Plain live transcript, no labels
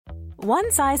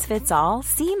One size fits all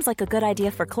seems like a good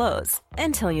idea for clothes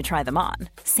until you try them on.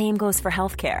 Same goes for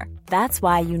healthcare. That's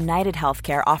why United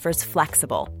Healthcare offers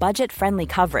flexible, budget-friendly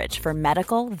coverage for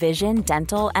medical, vision,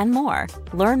 dental, and more.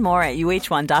 Learn more at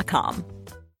uh1.com.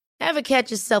 Ever catch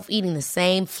yourself eating the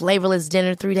same flavorless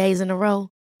dinner 3 days in a row?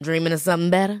 Dreaming of something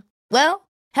better? Well,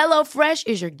 HelloFresh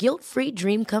is your guilt-free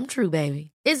dream come true, baby.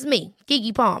 It's me,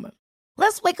 Keke Palmer.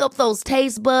 Let's wake up those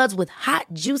taste buds with hot,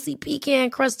 juicy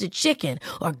pecan-crusted chicken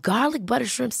or garlic butter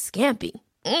shrimp scampi.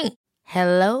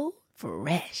 Hello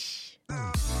Fresh.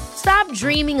 Stop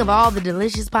dreaming of all the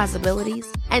delicious possibilities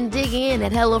and dig in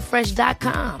at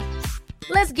HelloFresh.com.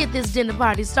 Let's get this dinner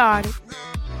party started.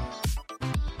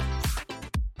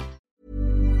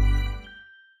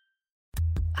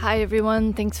 Hi,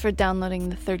 everyone. Thanks for downloading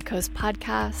the Third Coast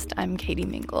podcast. I'm Katie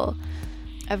Mingle.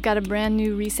 I've got a brand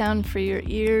new resound for your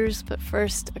ears, but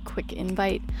first, a quick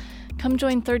invite. Come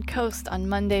join Third Coast on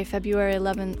Monday, February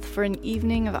 11th for an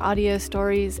evening of audio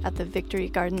stories at the Victory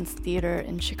Gardens Theater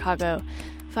in Chicago.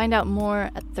 Find out more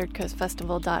at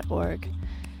thirdcoastfestival.org.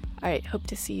 All right, hope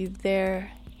to see you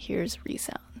there. Here's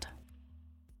Resound.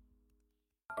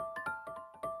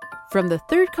 From the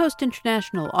Third Coast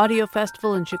International Audio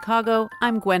Festival in Chicago,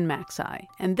 I'm Gwen Macsai,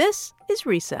 and this is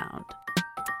Resound.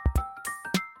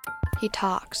 He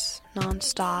talks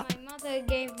nonstop. My mother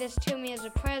gave this to me as a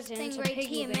present. It's a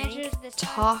piggy bank.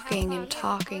 Talking and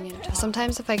talking and talking.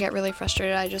 Sometimes if I get really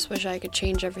frustrated, I just wish I could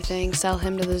change everything, sell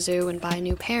him to the zoo, and buy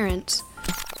new parents.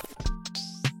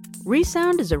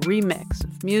 Resound is a remix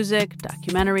of music,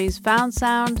 documentaries, found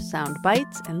sound, sound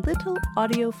bites, and little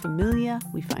audio familia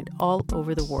we find all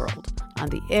over the world. On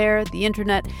the air, the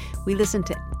internet, we listen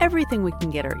to everything we can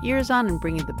get our ears on and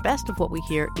bring you the best of what we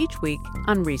hear each week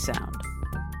on Resound.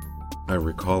 I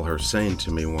recall her saying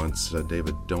to me once,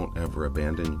 David, don't ever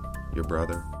abandon your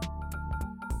brother.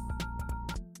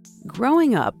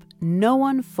 Growing up, no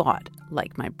one fought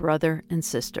like my brother and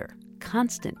sister.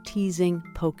 Constant teasing,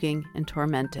 poking, and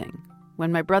tormenting.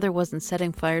 When my brother wasn't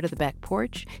setting fire to the back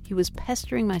porch, he was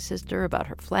pestering my sister about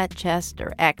her flat chest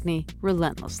or acne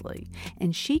relentlessly,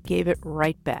 and she gave it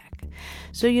right back.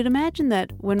 So you'd imagine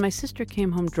that when my sister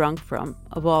came home drunk from,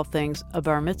 of all things, a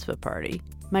bar mitzvah party,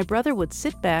 my brother would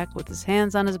sit back with his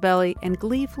hands on his belly and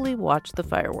gleefully watch the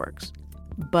fireworks.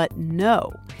 But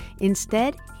no.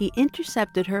 Instead, he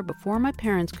intercepted her before my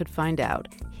parents could find out,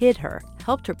 hid her,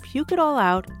 helped her puke it all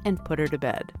out, and put her to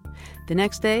bed. The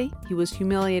next day, he was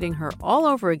humiliating her all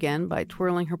over again by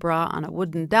twirling her bra on a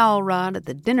wooden dowel rod at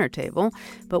the dinner table,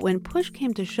 but when push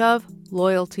came to shove,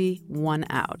 loyalty won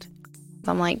out.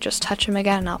 I'm like, just touch him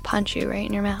again and I'll punch you right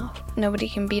in your mouth. Nobody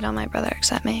can beat on my brother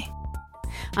except me.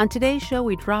 On today's show,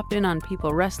 we drop in on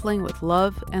people wrestling with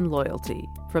love and loyalty.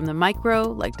 From the micro,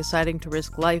 like deciding to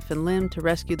risk life and limb to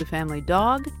rescue the family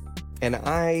dog. And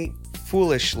I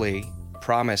foolishly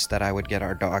promised that I would get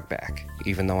our dog back,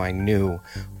 even though I knew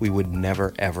we would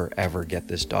never, ever, ever get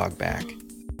this dog back.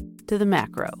 To the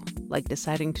macro, like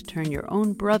deciding to turn your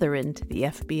own brother into the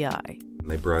FBI.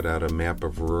 They brought out a map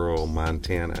of rural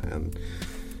Montana and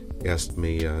asked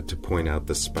me to point out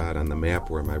the spot on the map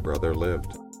where my brother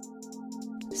lived.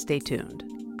 Stay tuned.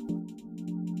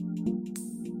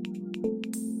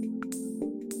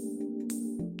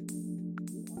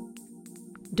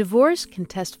 Divorce can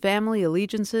test family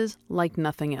allegiances like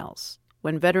nothing else.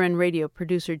 When veteran radio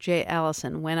producer Jay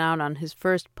Allison went out on his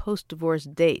first post-divorce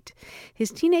date,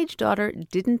 his teenage daughter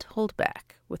didn't hold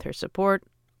back with her support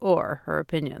or her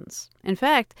opinions. In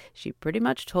fact, she pretty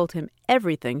much told him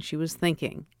everything she was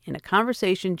thinking in a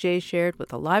conversation Jay shared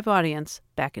with a live audience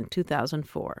back in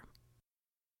 2004.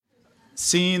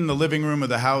 Seeing the living room of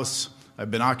the house I've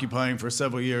been occupying for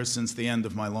several years since the end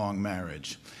of my long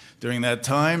marriage. During that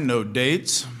time, no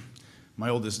dates. My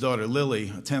oldest daughter, Lily,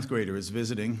 a 10th grader, is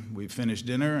visiting. We've finished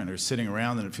dinner and are sitting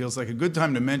around, and it feels like a good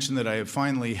time to mention that I have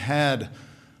finally had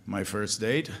my first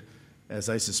date. As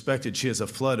I suspected, she has a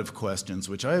flood of questions,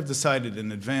 which I have decided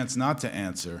in advance not to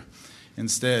answer.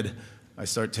 Instead, I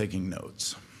start taking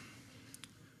notes.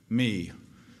 Me,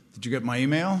 did you get my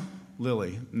email?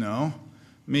 Lily, no.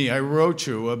 Me, I wrote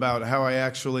you about how I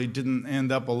actually didn't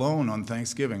end up alone on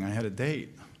Thanksgiving. I had a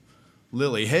date.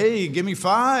 Lily, hey, give me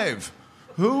 5.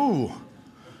 Who?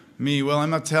 Me, well,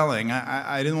 I'm not telling.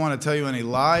 I didn't want to tell you any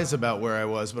lies about where I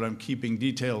was, but I'm keeping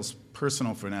details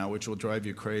personal for now, which will drive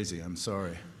you crazy. I'm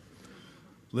sorry.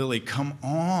 Lily, come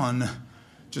on.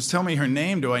 Just tell me her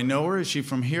name. Do I know her? Is she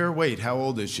from here? Wait, how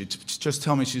old is she? Just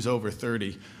tell me she's over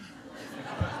 30.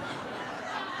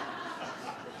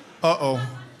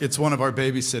 Uh-oh. It's one of our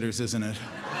babysitters, isn't it?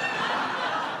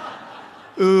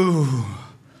 Ooh.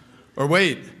 Or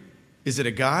wait, is it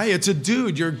a guy? It's a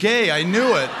dude. You're gay. I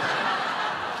knew it.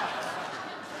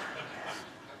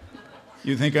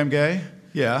 You think I'm gay?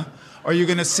 Yeah. Are you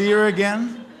going to see her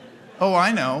again? Oh,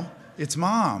 I know. It's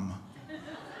Mom.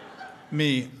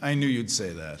 Me, I knew you'd say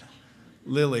that.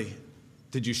 Lily,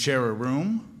 did you share a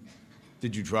room?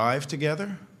 Did you drive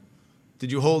together?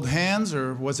 Did you hold hands,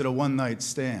 or was it a one-night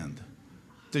stand?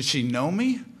 Does she know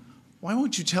me? Why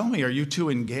won't you tell me? Are you two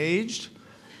engaged?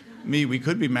 Me, we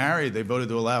could be married. They voted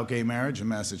to allow gay marriage in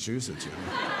Massachusetts. You know?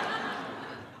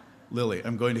 Lily,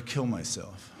 I'm going to kill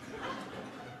myself.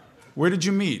 Where did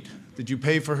you meet? Did you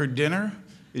pay for her dinner?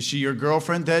 Is she your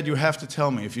girlfriend? Dad, you have to tell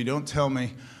me. If you don't tell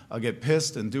me, I'll get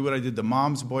pissed and do what I did to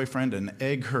Mom's boyfriend and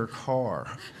egg her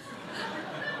car.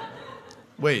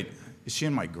 Wait, is she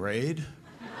in my grade?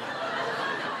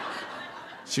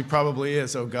 She probably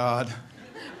is, oh God.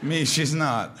 Me, she's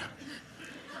not.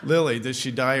 Lily, does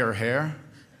she dye her hair?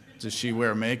 Does she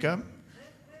wear makeup?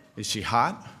 Is she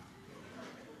hot?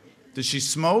 Does she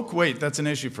smoke? Wait, that's an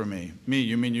issue for me. Me,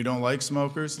 you mean you don't like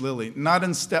smokers? Lily, not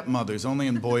in stepmothers, only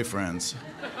in boyfriends.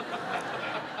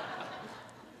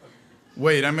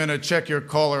 Wait, I'm gonna check your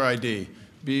caller ID.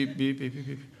 Beep, beep, beep, beep,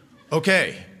 beep.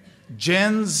 Okay,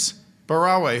 Jens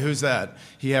Barawe, who's that?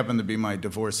 He happened to be my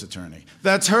divorce attorney.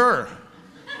 That's her.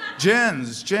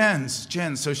 Jens.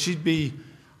 So she'd be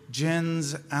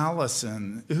Jens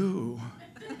Allison. Ooh.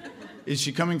 Is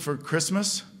she coming for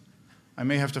Christmas? I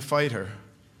may have to fight her.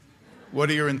 What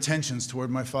are your intentions toward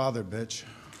my father, bitch?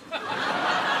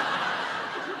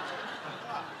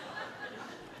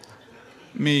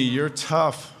 Me, you're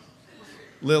tough.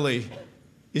 Lily,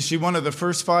 is she one of the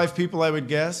first 5 people I would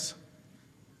guess?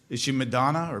 Is she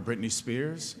Madonna or Britney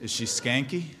Spears? Is she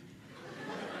skanky?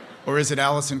 Or is it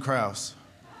Alison Krauss?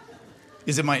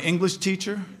 Is it my English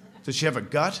teacher? Does she have a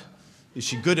gut? Is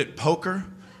she good at poker?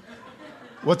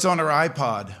 What's on her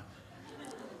iPod?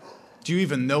 Do you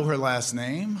even know her last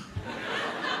name?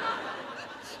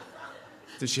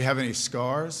 Does she have any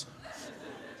scars?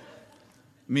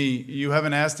 Me, you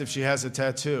haven't asked if she has a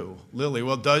tattoo. Lily,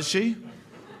 well, does she?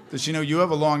 Does she know you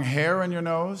have a long hair on your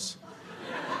nose?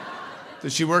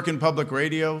 Does she work in public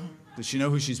radio? Does she know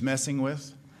who she's messing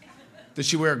with? Does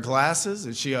she wear glasses?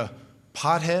 Is she a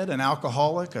pothead, an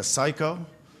alcoholic, a psycho?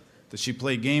 Does she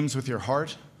play games with your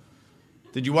heart?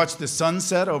 Did you watch the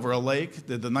sunset over a lake?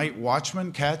 Did the night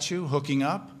watchman catch you hooking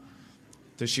up?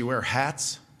 Does she wear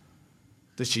hats?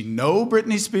 Does she know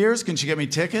Britney Spears? Can she get me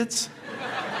tickets?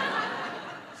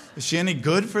 Is she any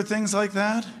good for things like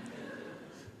that?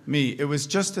 Me, it was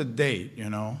just a date, you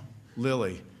know.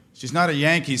 Lily, she's not a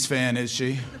Yankees fan, is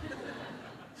she?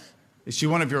 Is she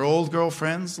one of your old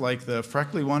girlfriends, like the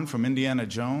freckly one from Indiana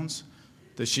Jones?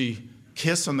 Does she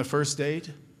kiss on the first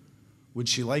date? Would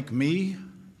she like me?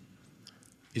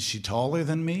 Is she taller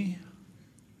than me?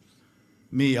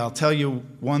 Me, I'll tell you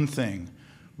one thing.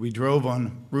 We drove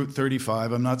on Route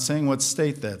 35. I'm not saying what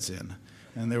state that's in.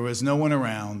 And there was no one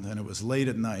around, and it was late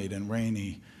at night and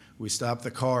rainy. We stopped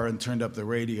the car and turned up the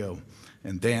radio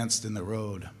and danced in the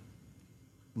road.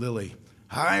 Lily,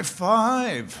 high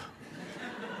five.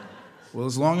 Well,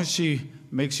 as long as she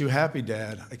makes you happy,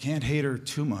 Dad, I can't hate her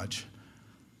too much.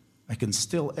 I can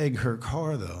still egg her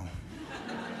car, though.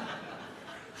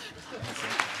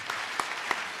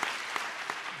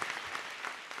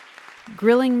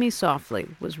 Grilling Me Softly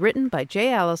was written by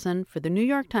Jay Allison for the New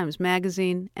York Times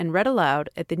Magazine and read aloud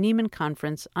at the Nieman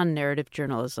Conference on Narrative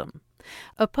Journalism.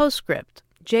 A postscript.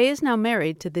 Jay is now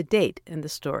married to the date in the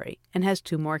story and has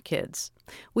 2 more kids.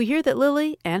 We hear that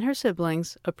Lily and her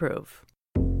siblings approve.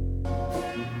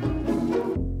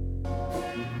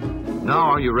 Now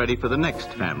are you ready for the next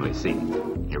family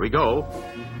scene? Here we go.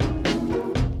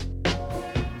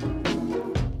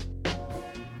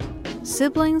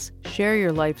 Siblings share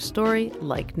your life story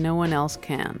like no one else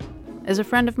can. As a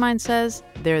friend of mine says,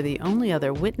 they're the only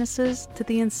other witnesses to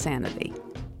the insanity.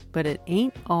 But it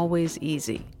ain't always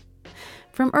easy.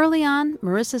 From early on,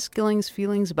 Marissa Skilling's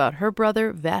feelings about her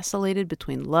brother vacillated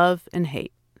between love and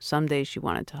hate. Some days she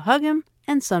wanted to hug him,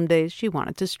 and some days she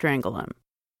wanted to strangle him.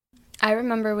 I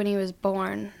remember when he was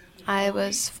born. I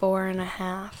was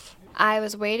 4.5. I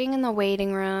was waiting in the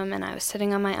waiting room, and I was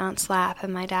sitting on my aunt's lap,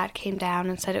 and my dad came down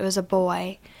and said it was a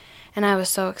boy. And I was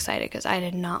so excited because I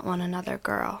did not want another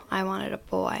girl. I wanted a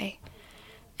boy.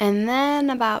 And then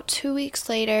about 2 weeks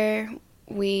later,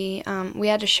 we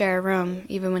had to share a room,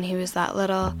 even when he was that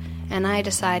little, and I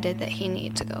decided that he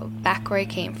needed to go back where he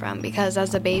came from, because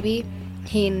as a baby,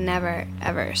 he never,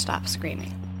 ever stopped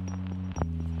screaming.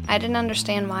 I didn't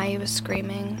understand why he was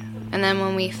screaming, and then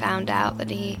when we found out that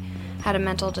he had a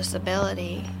mental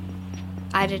disability,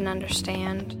 I didn't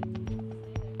understand.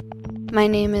 My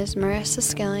name is Marissa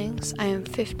Skillings. I am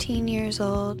 15 years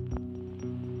old.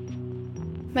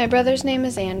 My brother's name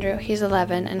is Andrew. He's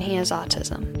 11, and he has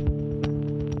autism.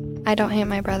 I don't hate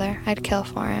my brother. I'd kill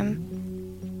for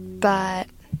him. But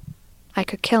I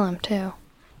could kill him, too.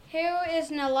 Here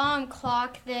is an alarm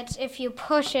clock that if you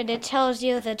push it, it tells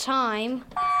you the time.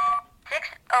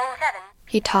 6:07.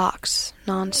 He talks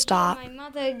nonstop. My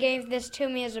mother gave this to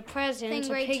me as a present. It's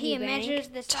a piggy bank.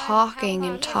 Talking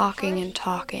and talking and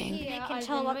talking. It can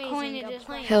tell what coin it is.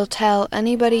 He'll tell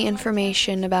anybody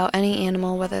information about any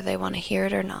animal, whether they want to hear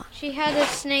it or not. She had a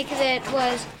snake that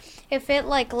was, if it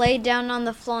laid down on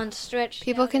the floor and stretched.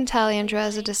 People can tell Andrew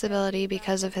has a disability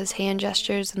because of his hand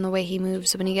gestures and the way he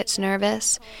moves. When he gets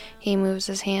nervous, he moves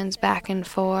his hands back and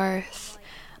forth.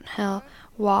 He'll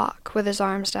walk with his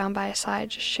arms down by his side,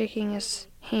 just shaking his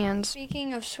hands.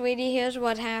 Speaking of Sweetie, here's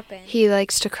what happened. He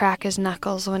likes to crack his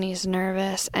knuckles when he's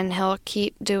nervous, and he'll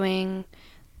keep doing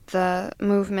the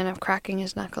movement of cracking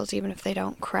his knuckles even if they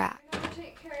don't crack.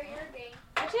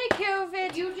 I take care of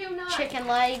it. You do not. Chicken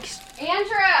legs.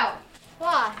 Andrew!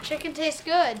 Why? Chicken tastes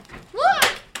good.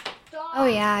 Look! Oh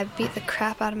yeah, I beat the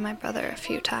crap out of my brother a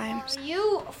few times.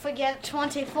 You forget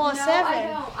 24/7. No, I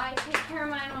don't. I take care of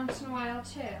mine once in a while,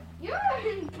 too. You're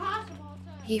impossible.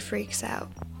 He freaks out.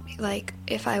 Like,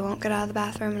 if I won't get out of the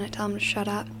bathroom and I tell him to shut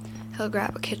up, he'll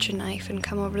grab a kitchen knife and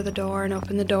come over to the door and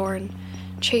open the door and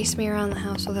chase me around the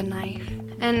house with a knife.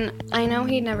 And I know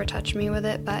he'd never touch me with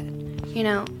it, but, you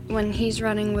know, when he's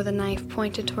running with a knife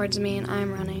pointed towards me and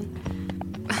I'm running,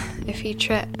 if he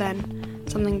tripped, then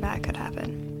something bad could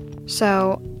happen.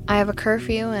 So I have a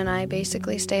curfew, and I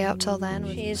basically stay out till then.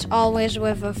 She's always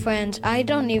with her friends.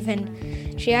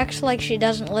 She acts like she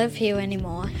doesn't live here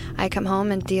anymore. I come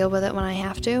home and deal with it when I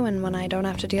have to, and when I don't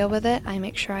have to deal with it, I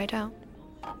make sure I don't.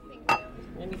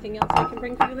 Anything else I can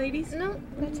bring for you ladies? No,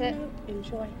 that's it.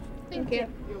 Enjoy. Thank you.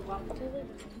 You're welcome.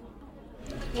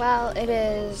 Well, it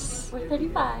is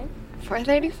 4:35.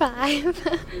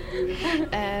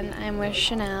 4:35, and I'm with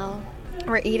Chanel.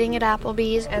 We're eating at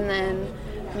Applebee's, and then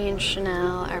me and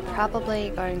Chanel are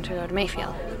probably going to go to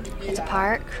Mayfield. It's a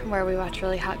park where we watch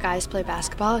really hot guys play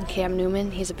basketball, and Cam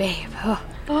Newman, he's a babe. Oh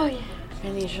yeah.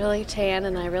 And he's really tan,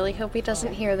 and I really hope he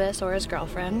doesn't hear this, or his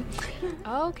girlfriend.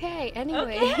 Okay,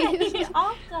 anyway. Okay.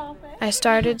 I'll stop it. I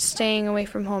started staying away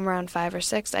from home around 5 or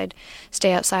 6. I'd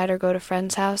stay outside or go to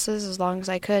friends' houses as long as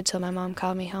I could till my mom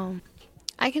called me home.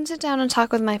 I can sit down and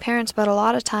talk with my parents, but a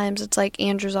lot of times it's like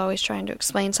Andrew's always trying to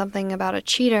explain something about a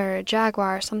cheetah or a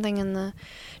jaguar, something in the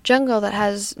jungle that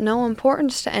has no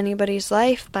importance to anybody's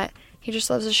life, but he just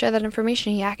loves to share that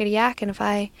information. He yakety-yak, and if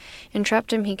I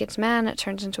interrupt him, he gets mad, and it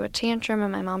turns into a tantrum,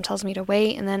 and my mom tells me to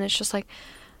wait, and then it's just like,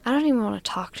 I don't even want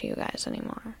to talk to you guys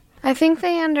anymore. I think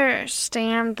they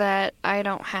understand that I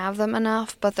don't have them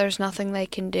enough, but there's nothing they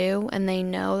can do, and they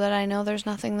know that I know there's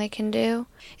nothing they can do.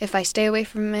 If I stay away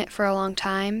from it for a long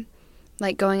time,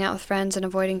 like going out with friends and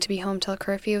avoiding to be home till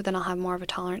curfew, then I'll have more of a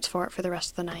tolerance for it for the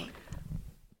rest of the night.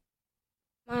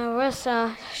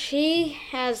 Marissa, she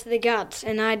has the guts,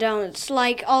 and I don't. It's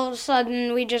like all of a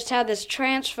sudden we just had this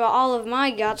transfer. All of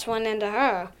my guts went into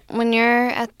her. When you're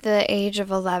at the age of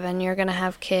 11, you're going to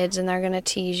have kids, and they're going to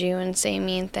tease you and say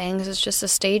mean things. It's just a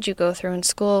stage you go through in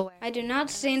school. I do not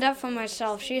stand up for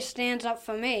myself. She stands up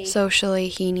for me. Socially,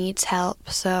 he needs help,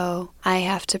 so I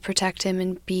have to protect him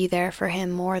and be there for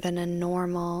him more than a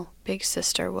normal big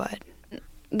sister would.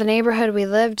 The neighborhood we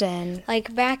lived in,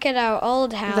 like back at our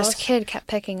old house, this kid kept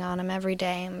picking on him every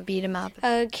day and beat him up.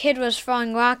 A kid was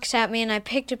throwing rocks at me, and I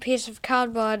picked a piece of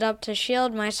cardboard up to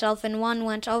shield myself, and one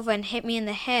went over and hit me in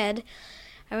the head.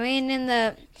 I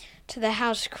ran to the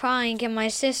house crying, and my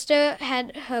sister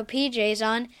had her PJs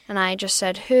on. And I just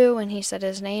said, who? And he said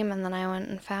his name, and then I went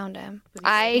and found him.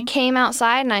 I came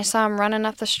outside, and I saw him running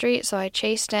up the street, so I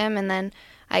chased him, and then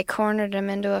I cornered him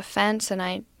into a fence, and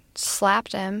I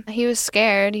slapped him. He was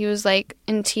scared. He was like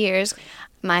in tears.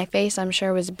 My face, I'm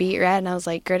sure, was beet red, and I was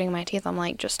like gritting my teeth. I'm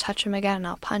like, just touch him again and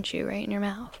I'll punch you right in your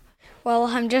mouth. Well,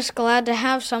 I'm just glad to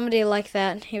have somebody like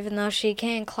that, even though she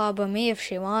can't clobber me if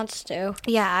she wants to.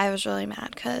 Yeah, I was really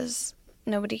mad because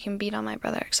nobody can beat on my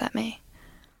brother except me.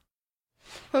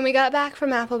 When we got back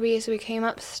from Applebee's, we came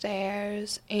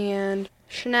upstairs, and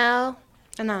Chanel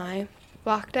and I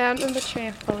walked down to the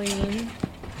trampoline.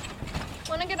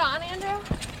 Want to get on, Andrew?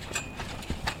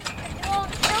 Well,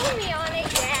 throw me on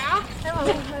it, yeah.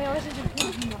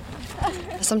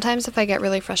 Sometimes if I get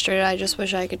really frustrated, I just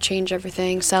wish I could change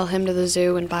everything, sell him to the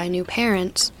zoo, and buy new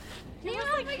parents.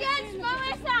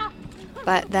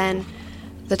 But then,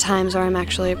 the times where I'm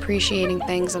actually appreciating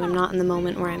things and I'm not in the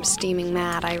moment where I'm steaming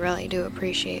mad, I really do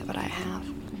appreciate what I have.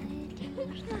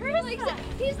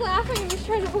 He's laughing and he's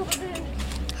trying to hold it in.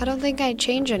 I don't think I'd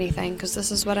change anything, because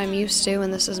this is what I'm used to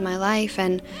and this is my life,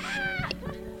 and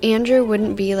Andrew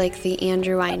wouldn't be like the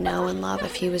Andrew I know and love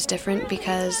if he was different,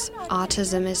 because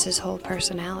autism is his whole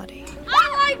personality.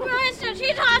 I like Marissa.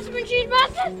 She's awesome and she's my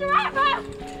sister ever.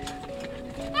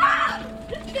 Ah!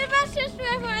 You're my sister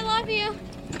ever. I love you.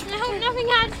 I hope nothing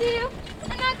happens to you.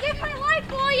 And I'll give my life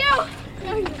for you.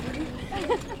 No, you wouldn't.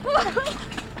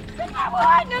 I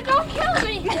would. Now don't kill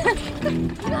me.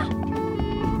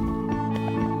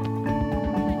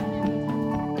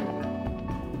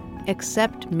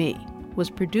 Accept Me was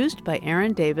produced by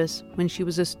Erin Davis when she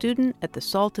was a student at the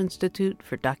Salt Institute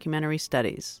for Documentary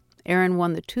Studies. Erin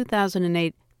won the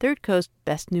 2008 Third Coast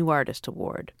Best New Artist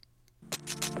Award.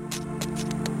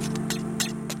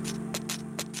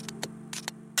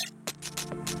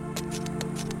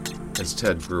 As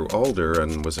Ted grew older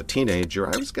and was a teenager,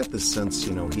 I always got the sense,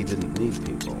 he didn't need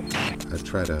people. I'd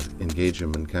try to engage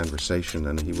him in conversation,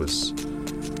 and he was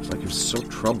like he was so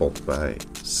troubled by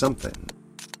something.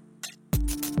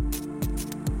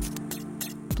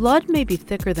 Blood may be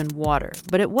thicker than water,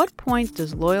 but at what point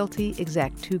does loyalty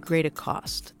exact too great a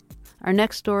cost? Our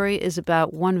next story is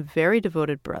about one very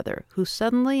devoted brother who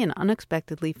suddenly and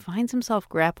unexpectedly finds himself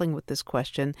grappling with this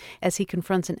question as he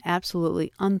confronts an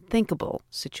absolutely unthinkable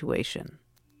situation.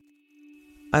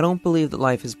 I don't believe that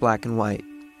life is black and white.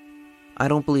 I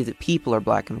don't believe that people are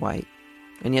black and white.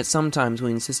 And yet sometimes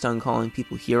we insist on calling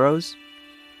people heroes,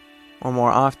 or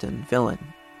more often,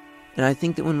 villain. And I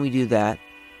think that when we do that,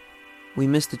 we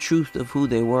miss the truth of who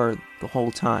they were the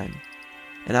whole time.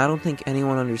 And I don't think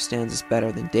anyone understands this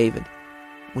better than David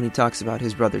when he talks about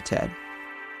his brother Ted.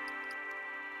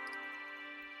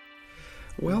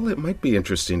 Well, it might be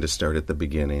interesting to start at the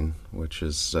beginning, which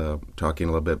is talking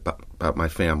a little bit about my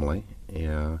family.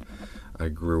 I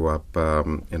grew up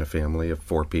in a family of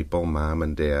 4 people, Mom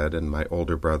and Dad, and my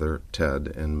older brother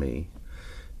Ted and me.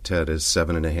 Ted is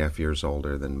 7.5 years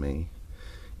older than me.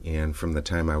 And from the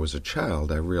time I was a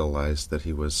child, I realized that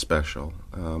he was special.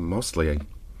 Mostly,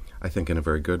 I think, in a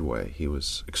very good way. He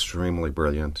was extremely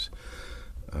brilliant.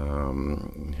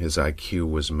 His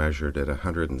IQ was measured at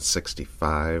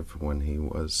 165 when he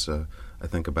was, I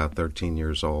think, about 13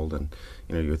 years old. And,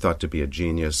 you're thought to be a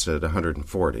genius at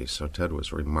 140, so Ted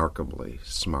was remarkably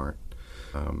smart.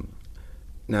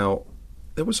 Now,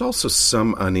 there was also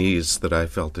some unease that I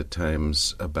felt at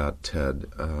times about Ted.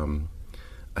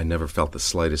 I never felt the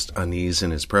slightest unease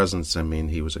in his presence. I mean,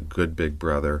 he was a good big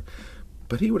brother,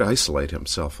 but he would isolate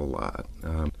himself a lot.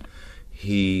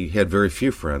 He had very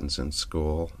few friends in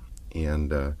school,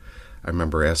 and I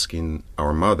remember asking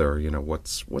our mother,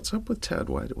 what's up with Ted?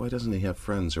 Why doesn't he have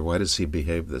friends, or why does he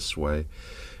behave this way?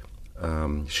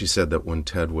 She said that when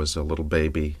Ted was a little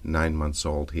baby, 9 months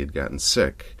old, he had gotten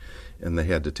sick, and they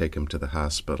had to take him to the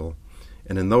hospital.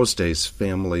 And in those days,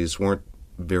 families weren't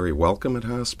very welcome at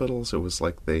hospitals. It was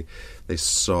like they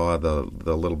saw the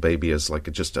little baby as like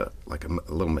a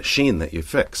little machine that you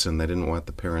fix, and they didn't want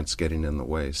the parents getting in the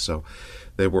way. So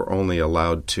they were only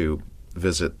allowed to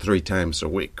visit 3 times a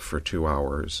week for 2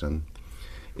 hours. And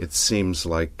it seems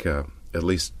like, at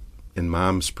least in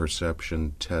Mom's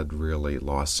perception, Ted really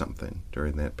lost something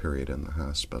during that period in the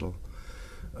hospital.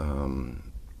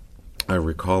 I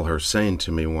recall her saying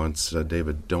to me once,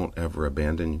 David, don't ever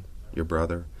abandon your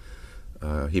brother.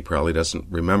 He probably doesn't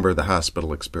remember the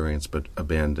hospital experience, but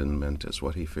abandonment is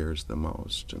what he fears the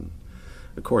most. And,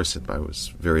 of course, I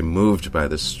was very moved by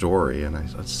this story, and I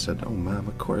said, oh, Mom,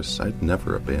 of course, I'd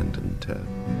never abandon Ted.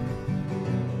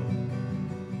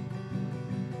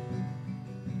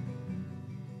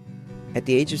 At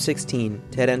the age of 16,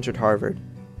 Ted entered Harvard.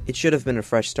 It should have been a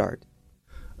fresh start.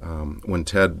 When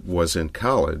Ted was in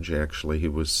college, actually, he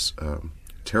was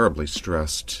terribly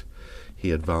stressed. He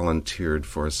had volunteered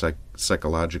for a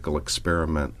psychological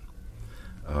experiment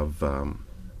of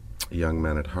young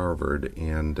men at Harvard,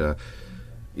 and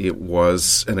it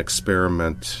was an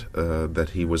experiment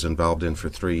that he was involved in for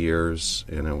 3 years,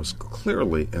 and it was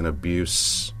clearly an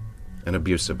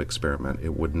abusive experiment.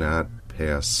 It would not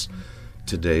pass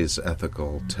today's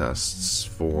ethical tests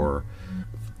for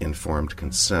informed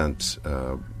consent,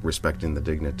 respecting the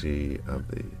dignity of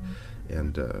the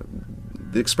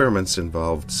experiments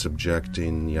involved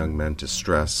subjecting young men to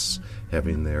stress,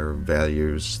 having their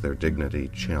values, their dignity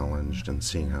challenged, and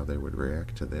seeing how they would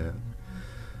react to that.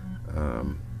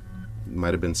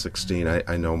 Might have been 16.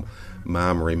 I know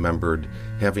Mom remembered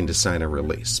having to sign a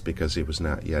release because he was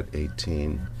not yet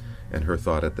 18, and her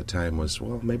thought at the time was,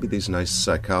 well, maybe these nice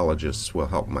psychologists will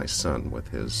help my son with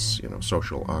his,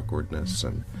 social awkwardness,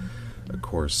 and of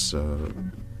course,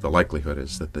 the likelihood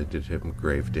is that they did him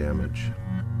grave damage.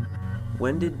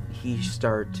 When did he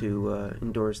start to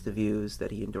endorse the views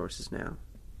that he endorses now?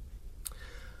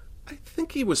 I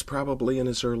think he was probably in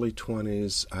his early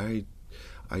 20s.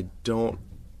 I don't,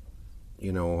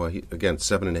 again,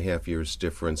 7.5 years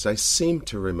difference. I seem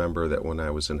to remember that when I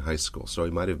was in high school, so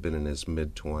he might have been in his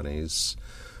mid-20s,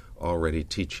 already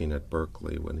teaching at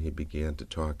Berkeley when he began to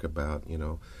talk about,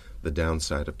 the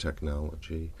downside of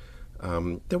technology.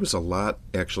 There was a lot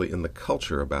actually in the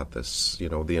culture about this.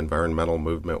 The environmental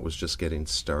movement was just getting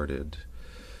started.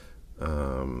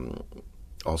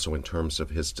 Also in terms of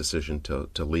his decision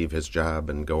to leave his job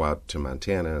and go out to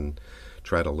Montana and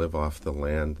try to live off the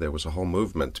land. There was a whole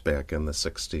movement back in the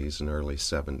 60s and early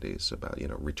 70s about,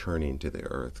 returning to the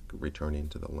earth, returning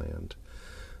to the land.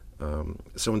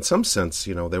 So in some sense,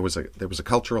 there was a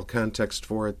cultural context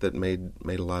for it that made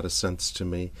a lot of sense to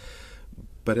me.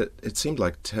 But it seemed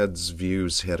like Ted's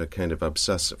views had a kind of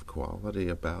obsessive quality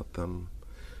about them,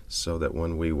 so that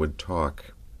when we would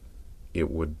talk,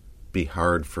 it would be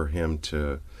hard for him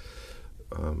to,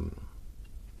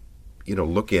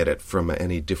 look at it from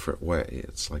any different way.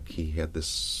 It's like he had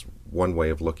this one way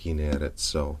of looking at it.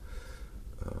 So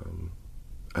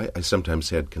I sometimes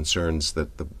had concerns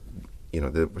that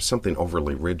there was something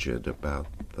overly rigid about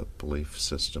the belief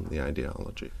system, the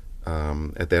ideology.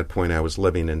 At that point, I was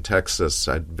living in Texas.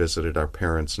 I'd visited our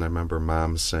parents, and I remember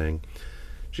Mom saying,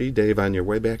 "Gee, Dave, on your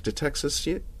way back to Texas,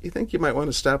 you think you might want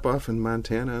to stop off in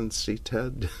Montana and see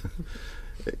Ted?"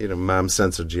 Mom's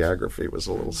sense of geography was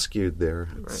a little skewed there.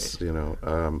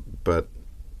 Right. But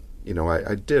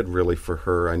I did really for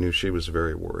her. I knew she was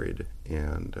very worried,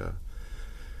 and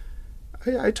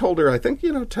I told her, I think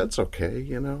Ted's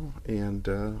okay, and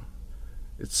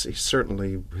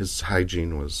certainly his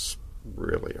hygiene was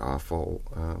really awful,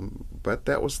 but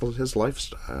that was his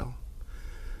lifestyle.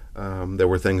 There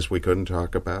were things we couldn't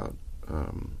talk about.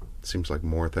 Seems like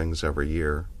more things every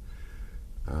year.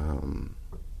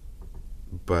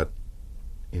 But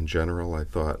in general, I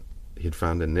thought he'd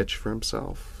found a niche for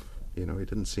himself. He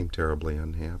didn't seem terribly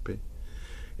unhappy.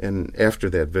 And after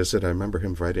that visit, I remember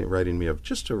him writing me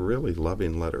just a really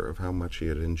loving letter of how much he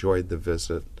had enjoyed the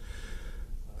visit.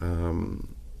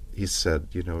 He said,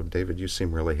 "David, you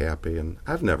seem really happy, and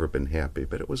I've never been happy,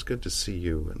 but it was good to see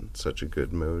you in such a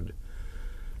good mood."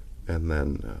 And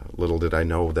then little did I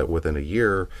know that within a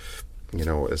year,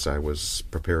 as I was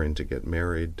preparing to get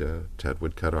married, Ted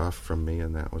would cut off from me,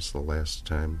 and that was the last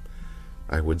time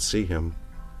I would see him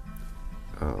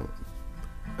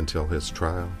until his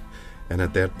trial. And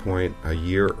at that point, a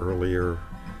year earlier,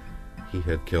 he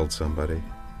had killed somebody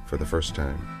for the first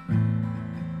time.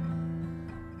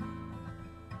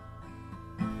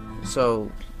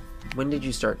 So, when did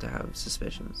you start to have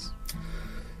suspicions?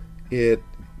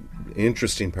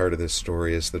 Interesting part of this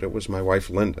story is that it was my wife,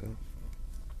 Linda,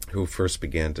 who first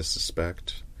began to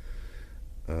suspect.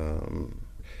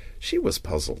 She was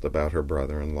puzzled about her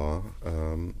brother-in-law.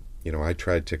 I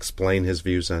tried to explain his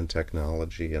views on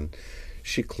technology, and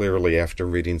she clearly, after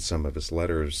reading some of his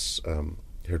letters,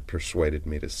 had persuaded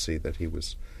me to see that he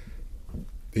was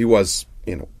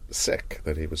sick,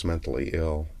 that he was mentally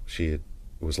ill. It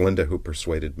was Linda who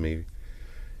persuaded me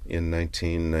in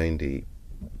 1990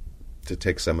 to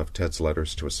take some of Ted's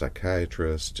letters to a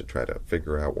psychiatrist to try to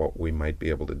figure out what we might be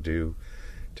able to do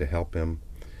to help him.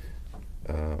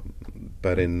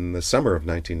 But in the summer of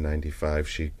 1995,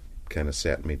 she kind of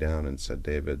sat me down and said,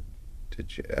 "David,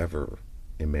 did you ever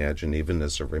imagine, even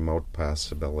as a remote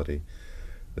possibility,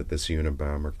 that this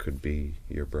Unabomber could be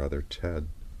your brother Ted?"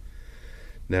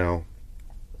 Now,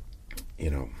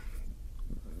 a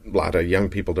lot of young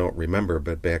people don't remember,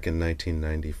 but back in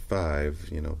 1995,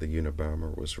 the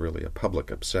Unabomber was really a public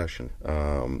obsession.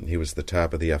 He was the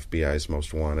top of the FBI's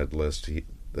most wanted list.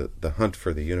 The hunt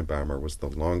for the Unabomber was the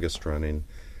longest-running,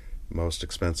 most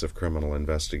expensive criminal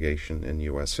investigation in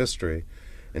U.S. history.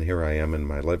 And here I am in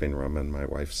my living room, and my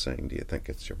wife's saying, "Do you think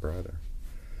it's your brother?"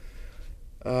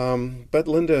 But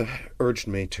Linda urged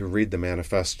me to read the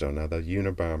manifesto. Now, the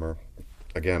Unabomber,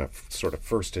 again, a sort of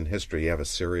first in history. You have a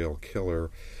serial killer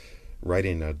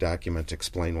writing a document to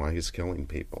explain why he's killing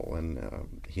people,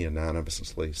 and he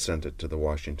anonymously sent it to the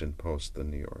Washington Post,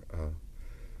 and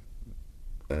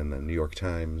the New York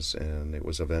Times, and it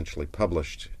was eventually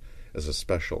published as a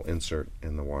special insert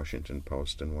in the Washington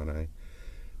Post. And when I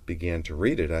began to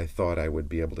read it, I thought I would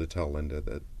be able to tell Linda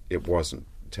that it wasn't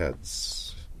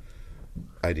Ted's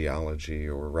ideology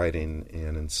or writing,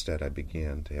 and instead I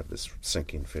began to have this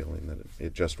sinking feeling that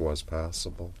it just was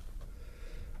possible,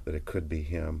 that it could be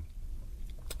him.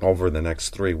 Over the next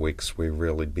 3 weeks, we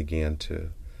really began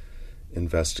to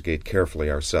investigate carefully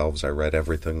ourselves. I read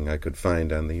everything I could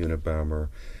find on the Unabomber.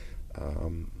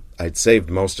 I'd saved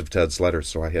most of Ted's letters,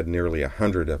 so I had nearly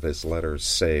 100 of his letters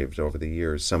saved over the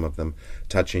years, some of them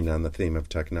touching on the theme of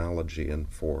technology. And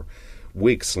for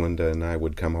weeks, Linda and I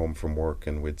would come home from work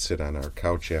and we'd sit on our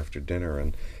couch after dinner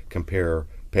and compare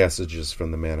passages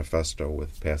from the manifesto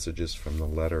with passages from the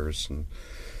letters. And,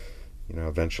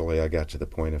 eventually I got to the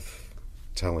point of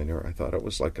telling her I thought it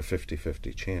was like a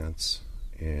 50-50 chance.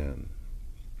 And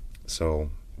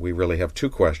so we really have two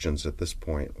questions at this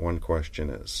point. One question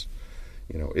is,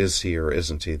 is he or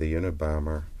isn't he the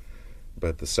Unabomber?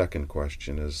 But the second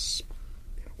question is,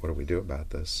 what do we do about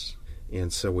this?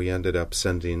 And so we ended up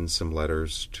sending some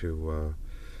letters to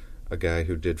a guy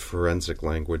who did forensic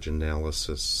language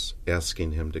analysis,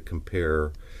 asking him to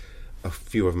compare a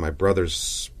few of my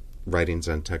brother's writings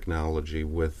on technology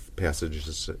with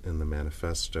passages in the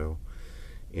manifesto.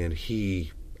 And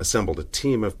he assembled a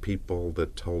team of people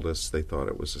that told us they thought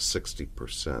it was a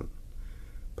 60%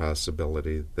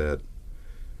 possibility that,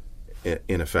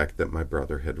 in effect, that my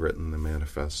brother had written the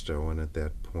manifesto. And at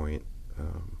that point,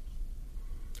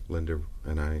 Linda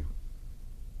and I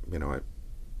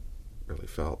really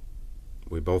felt,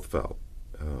 we both felt,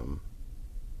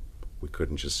 we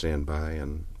couldn't just stand by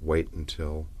and wait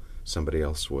until somebody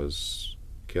else was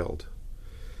killed.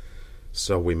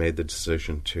 So we made the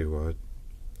decision to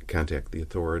contact the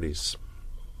authorities.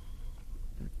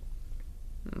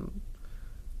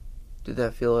 Did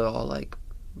that feel at all like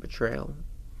betrayal?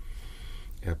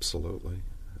 Absolutely.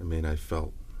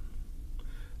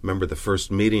 Remember the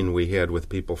first meeting we had with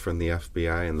people from the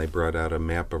FBI, and they brought out a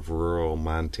map of rural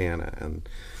Montana and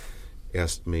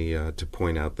asked me to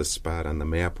point out the spot on the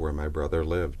map where my brother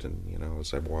lived. And,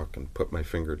 as I walk and put my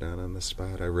finger down on the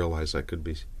spot, I realized I could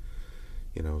be,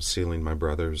 sealing my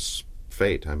brother's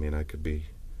fate. I could be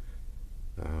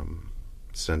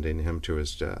sending him to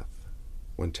his death.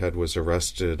 When Ted was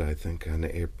arrested, I think on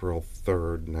April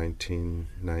 3rd,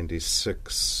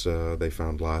 1996, they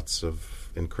found lots of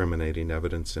incriminating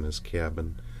evidence in his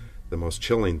cabin. The most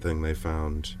chilling thing they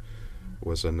found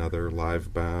was another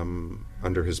live bomb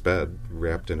under his bed,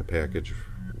 wrapped in a package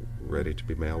ready to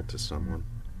be mailed to someone.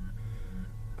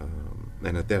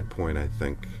 And at that point, I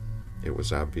think it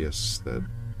was obvious that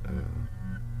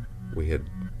we had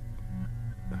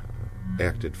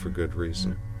acted for good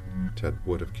reason. Ted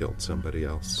would have killed somebody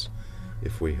else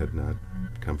if we had not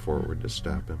come forward to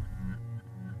stop him.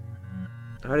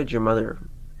 How did your mother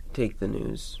take the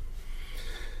news?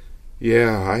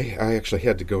 Yeah, I actually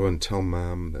had to go and tell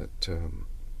Mom that,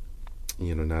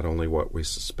 not only what we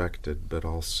suspected, but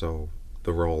also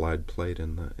the role I'd played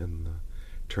in the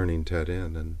turning Ted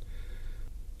in. And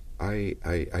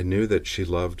I knew that she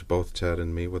loved both Ted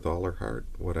and me with all her heart.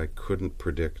 What I couldn't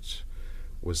predict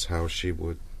was how she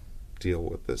would deal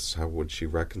with this. How would she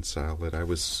reconcile it? I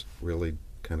was really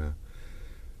kind of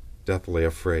deathly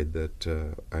afraid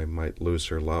that I might lose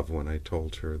her love when I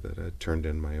told her that I'd turned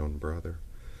in my own brother.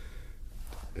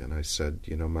 And I said,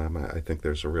 Mom, I think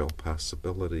there's a real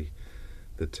possibility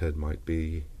that Ted might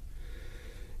be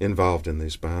involved in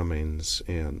these bombings.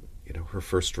 And, her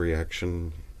first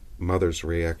reaction, Mother's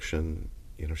reaction,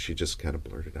 she just kind of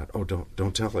blurted out, "Oh,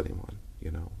 don't tell anyone,"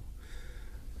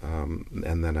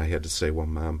 And then I had to say, "Well,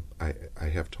 Mom, I've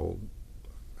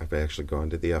actually gone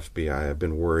to the FBI. I've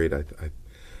been worried. I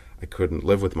couldn't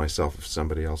live with myself if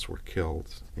somebody else were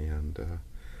killed, and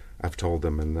I've told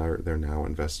them, and they're now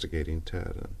investigating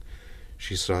Ted." And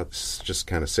she just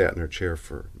kind of sat in her chair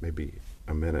for maybe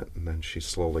a minute, and then she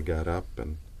slowly got up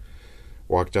and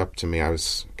walked up to me. I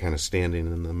was kind of standing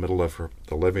in the middle of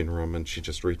the living room, and she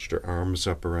just reached her arms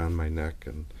up around my neck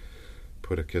and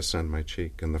put a kiss on my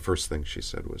cheek. And the first thing she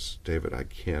said was, "David, I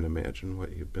can't imagine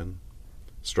what you've been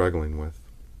struggling with."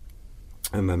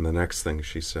 And then the next thing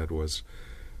she said was,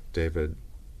 "David,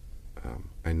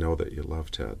 I know that you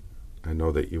love Ted. I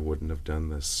know that you wouldn't have done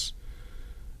this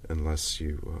unless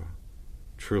you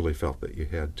truly felt that you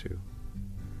had to."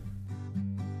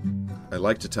 I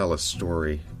like to tell a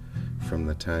story from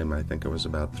the time I think I was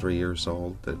about 3 years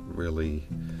old that really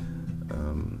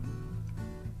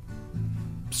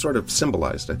sort of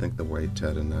symbolized, I think, the way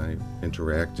Ted and I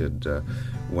interacted.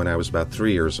 When I was about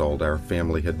 3 years old, our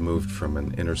family had moved from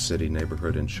an inner city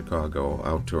neighborhood in Chicago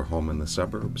out to a home in the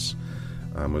suburbs.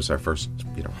 It was our first,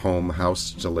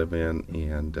 house to live in,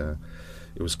 and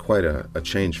it was quite a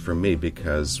change for me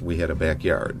because we had a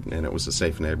backyard, and it was a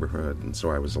safe neighborhood, and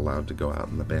so I was allowed to go out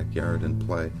in the backyard and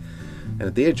play. And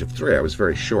at the age of 3, I was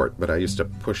very short, but I used to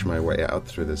push my way out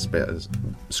through this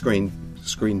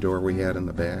screen door we had in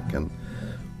the back and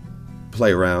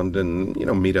play around and,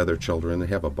 meet other children and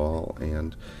have a ball.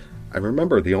 And I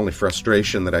remember the only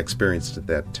frustration that I experienced at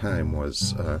that time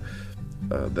was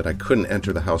that I couldn't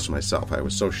enter the house myself. I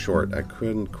was so short, I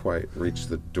couldn't quite reach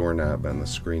the doorknob on the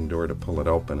screen door to pull it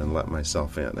open and let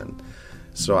myself in. And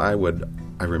So I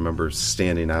remember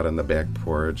standing out on the back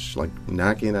porch, like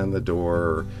knocking on the door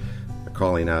or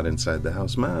calling out inside the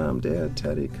house, "Mom, Dad,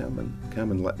 Teddy, come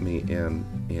and let me in."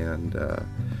 And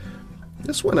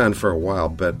this went on for a while,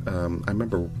 but I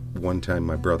remember one time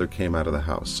my brother came out of the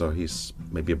house, so he's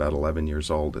maybe about 11 years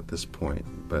old at this point,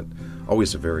 but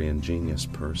always a very ingenious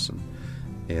person.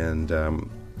 And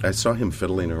I saw him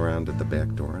fiddling around at the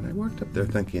back door, and I walked up there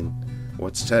thinking,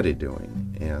 what's Teddy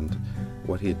doing? And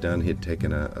what he had done, he had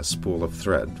taken a spool of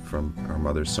thread from our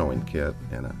mother's sewing kit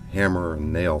and a hammer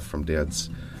and nail from Dad's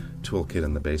toolkit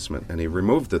in the basement, and he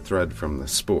removed the thread from the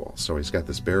spool. So he's got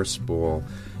this bare spool,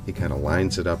 he kind of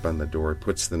lines it up on the door,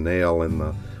 puts the nail in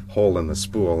the hole in the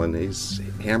spool, and he's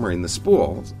hammering the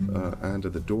spool onto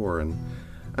the door. And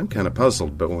I'm kind of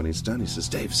puzzled, but when he's done, he says,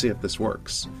 "Dave, see if this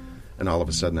works." And all of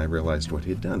a sudden I realized what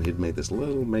he'd done. He'd made this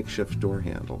little makeshift door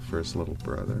handle for his little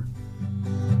brother.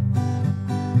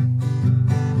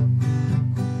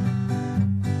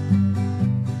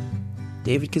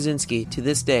 David Kaczynski, to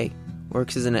this day,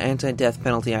 works as an anti-death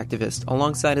penalty activist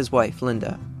alongside his wife,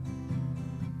 Linda.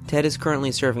 Ted is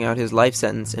currently serving out his life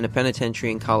sentence in a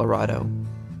penitentiary in Colorado.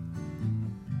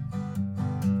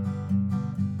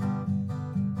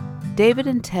 David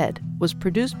and Ted was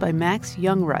produced by Max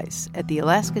Youngrice at the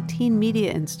Alaska Teen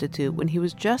Media Institute when he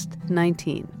was just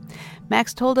 19.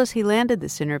 Max told us he landed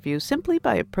this interview simply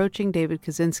by approaching David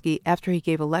Kaczynski after he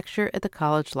gave a lecture at the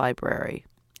college library.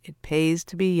 It pays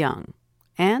to be young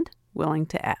and willing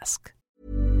to ask.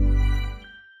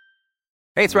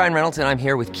 Hey, it's Ryan Reynolds, and I'm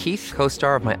here with Keith,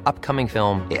 co-star of my upcoming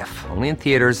film, If, only in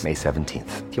theaters May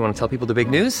 17th. Do you want to tell people the big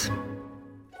news?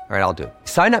 All right, I'll do it.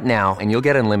 Sign up now and you'll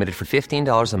get unlimited for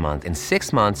 $15 a month and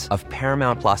 6 months of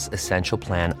Paramount Plus Essential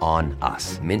Plan on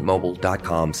us.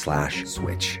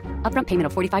 MintMobile.com/switch. Upfront payment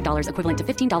of $45 equivalent to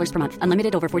 $15 per month.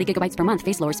 Unlimited over 40 gigabytes per month.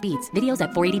 Face lower speeds. Videos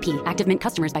at 480p. Active Mint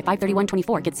customers by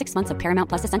 531.24 get 6 months of Paramount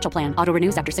Plus Essential Plan. Auto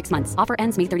renews after 6 months. Offer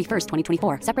ends May 31st,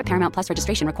 2024. Separate Paramount Plus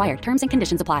registration required. Terms and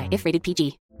conditions apply if rated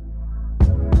PG.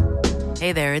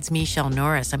 Hey there, it's Michelle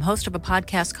Norris. I'm host of a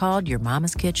podcast called Your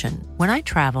Mama's Kitchen. When I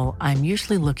travel, I'm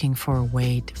usually looking for a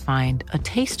way to find a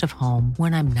taste of home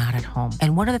when I'm not at home.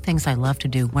 And one of the things I love to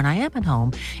do when I am at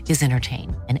home is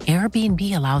entertain. And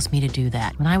Airbnb allows me to do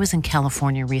that. When I was in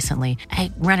California recently,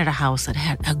 I rented a house that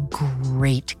had a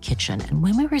great kitchen. And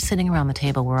when we were sitting around the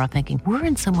table, we're all thinking, we're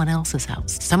in someone else's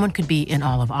house. Someone could be in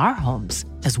all of our homes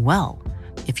as well.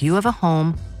 If you have a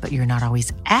home, but you're not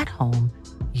always at home,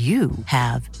 you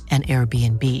have an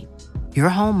Airbnb. Your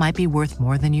home might be worth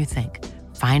more than you think.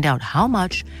 Find out how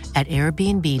much at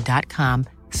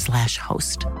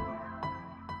airbnb.com/host.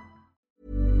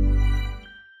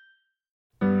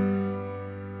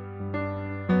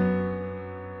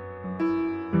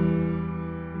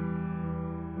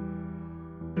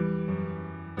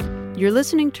 You're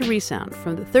listening to Resound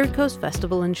from the Third Coast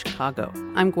Festival in Chicago.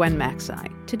 I'm Gwen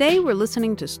Macsai. Today we're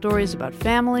listening to stories about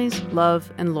families,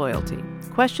 love, and loyalty.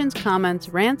 Questions, comments,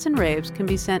 rants, and raves can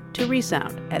be sent to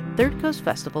Resound at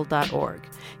thirdcoastfestival.org.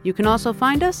 You can also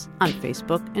find us on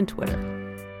Facebook and Twitter.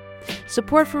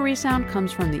 Support for Resound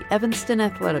comes from the Evanston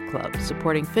Athletic Club,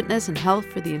 supporting fitness and health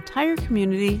for the entire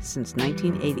community since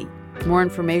 1980. More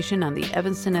information on the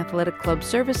Evanston Athletic Club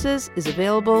services is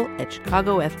available at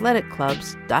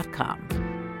chicagoathleticclubs.com.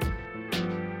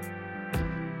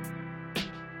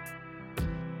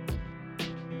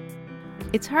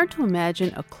 It's hard to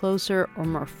imagine a closer or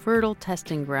more fertile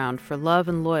testing ground for love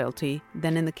and loyalty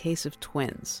than in the case of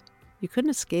twins. You couldn't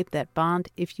escape that bond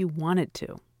if you wanted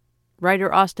to.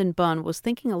 Writer Austin Bunn was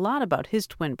thinking a lot about his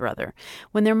twin brother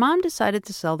when their mom decided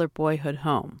to sell their boyhood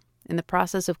home. In the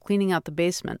process of cleaning out the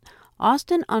basement,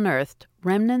 Austin unearthed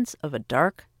remnants of a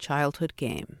dark childhood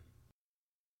game.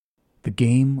 The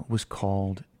game was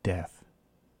called Death.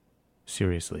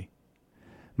 Seriously.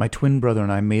 My twin brother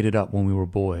and I made it up when we were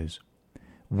boys.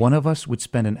 One of us would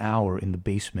spend an hour in the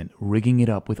basement rigging it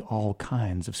up with all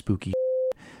kinds of spooky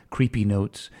creepy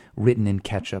notes written in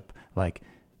ketchup like,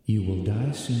 "You will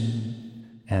die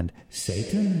soon," and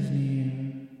 "Satan is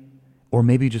near." Or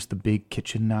maybe just the big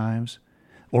kitchen knives.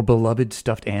 Or beloved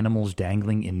stuffed animals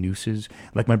dangling in nooses,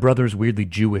 like my brother's weirdly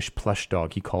Jewish plush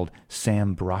dog he called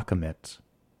Sam Brockamitz.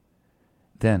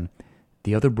 Then,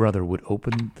 the other brother would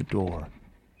open the door.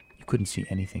 You couldn't see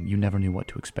anything. You never knew what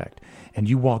to expect. And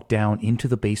you walked down into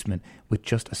the basement with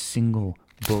just a single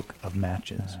book of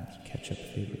matches. Ketchup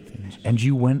favorite things. And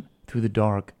you went through the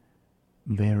dark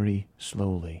very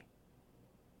slowly.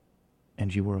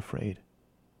 And you were afraid.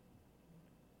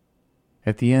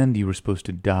 At the end, you were supposed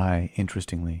to die,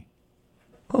 interestingly.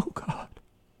 Oh, God.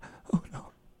 Oh,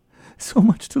 no. So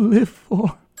much to live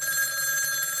for.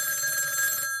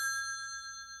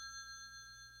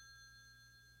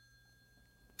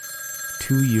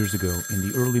 2 years ago, in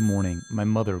the early morning, my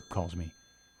mother calls me.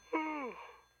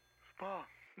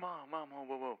 Mom,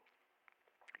 whoa.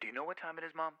 Do you know what time it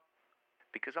is, Mom?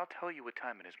 Because I'll tell you what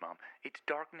time it is, Mom. It's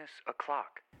darkness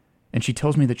o'clock. And she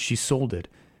tells me that she sold it.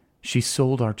 She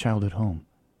sold our childhood home.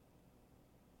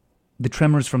 The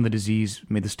tremors from the disease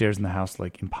made the stairs in the house,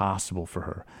 impossible for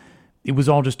her. It was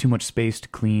all just too much space to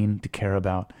clean, to care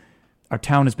about. Our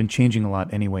town has been changing a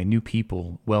lot anyway. New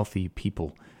people, wealthy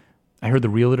people. I heard the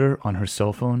realtor on her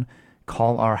cell phone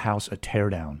call our house a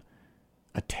teardown.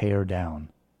 A teardown.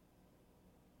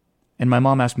 And my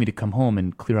mom asked me to come home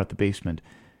and clear out the basement.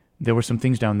 There were some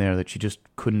things down there that she just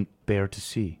couldn't bear to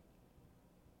see.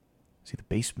 See, the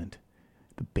basement.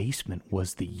 The basement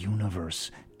was the universe.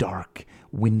 Dark,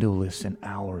 windowless, and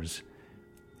ours.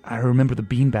 I remember the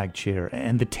beanbag chair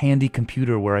and the Tandy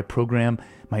computer where I programmed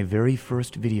my very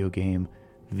first video game,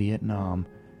 Vietnam.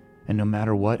 And no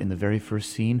matter what, in the very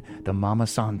first scene, the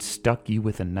mama-san stuck you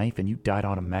with a knife and you died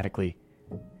automatically.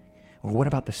 Or what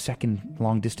about the second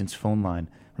long-distance phone line?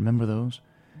 Remember those?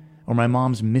 Or my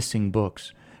mom's missing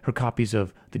books, her copies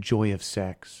of The Joy of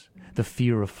Sex, The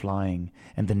Fear of Flying,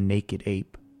 and The Naked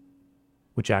Ape,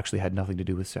 which actually had nothing to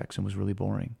do with sex and was really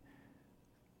boring.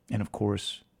 And of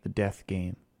course, The Death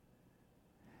Game.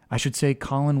 I should say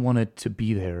Colin wanted to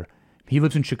be there. He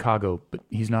lives in Chicago, but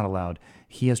he's not allowed.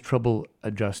 He has trouble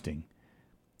adjusting.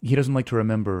 He doesn't like to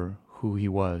remember who he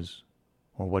was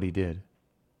or what he did.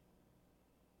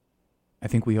 I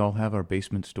think we all have our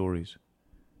basement stories.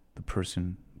 The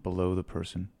person below the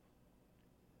person.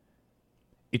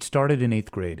 It started in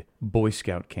 8th grade, Boy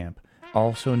Scout camp,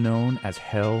 also known as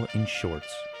Hell in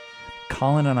Shorts.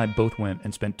 Colin and I both went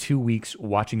and spent 2 weeks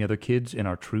watching other kids in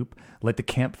our troop light the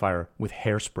campfire with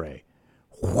hairspray.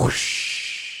 Whoosh!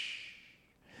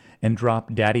 And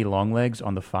drop daddy longlegs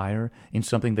on the fire in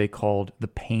something they called the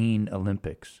Pain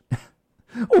Olympics.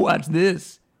 Watch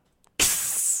this.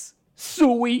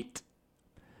 Sweet.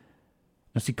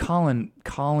 Now see,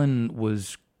 Colin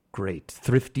was great.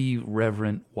 Thrifty,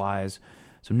 reverent, wise.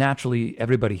 So naturally,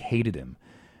 everybody hated him.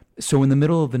 So in the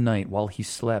middle of the night, while he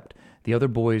slept, the other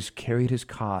boys carried his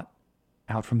cot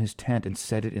out from his tent and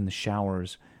set it in the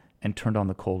showers and turned on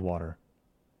the cold water.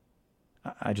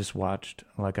 I just watched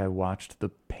like I watched the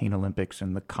Pain Olympics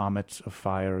and the comets of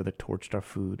fire that torched our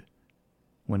food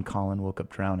when Colin woke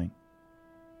up drowning.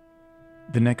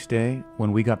 The next day,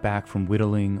 when we got back from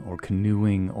whittling or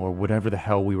canoeing or whatever the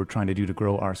hell we were trying to do to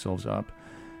grow ourselves up,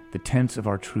 the tents of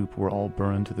our troop were all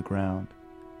burned to the ground.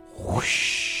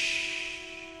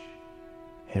 Whoosh!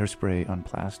 Hairspray on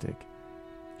plastic.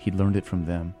 He'd learned it from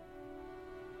them.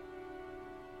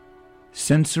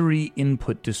 Sensory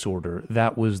input disorder,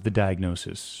 that was the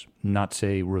diagnosis. Not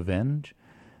say revenge.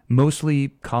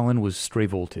 Mostly, Colin was stray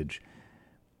voltage.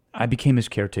 I became his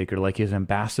caretaker, like his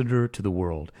ambassador to the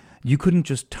world. You couldn't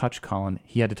just touch Colin,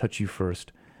 he had to touch you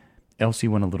first. Elsie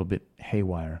went a little bit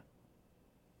haywire.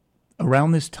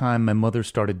 Around this time, my mother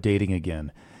started dating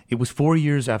again. It was 4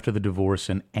 years after the divorce,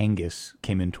 and Angus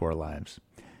came into our lives.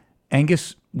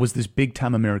 Angus was this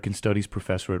big-time American studies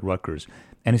professor at Rutgers,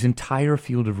 and his entire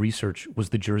field of research was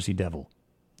the Jersey Devil.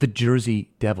 The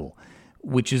Jersey Devil,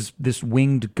 which is this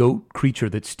winged goat creature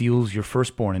that steals your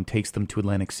firstborn and takes them to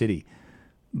Atlantic City.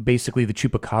 Basically, the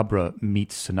Chupacabra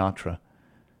meets Sinatra.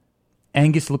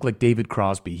 Angus looked like David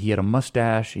Crosby. He had a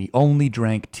mustache, he only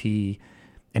drank tea,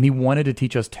 and he wanted to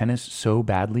teach us tennis so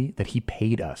badly that he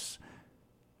paid us.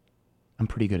 I'm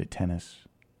pretty good at tennis.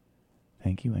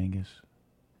 Thank you, Angus.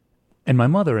 And my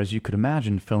mother, as you could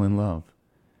imagine, fell in love.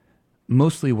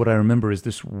 Mostly what I remember is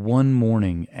this one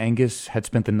morning, Angus had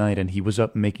spent the night and he was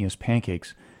up making us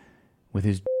pancakes with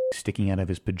his sticking out of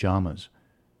his pajamas.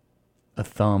 A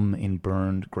thumb in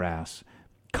burned grass.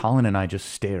 Colin and I just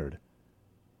stared.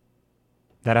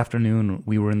 That afternoon,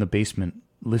 we were in the basement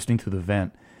listening to the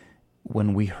vent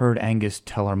when we heard Angus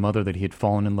tell our mother that he had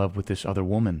fallen in love with this other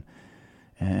woman.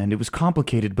 And it was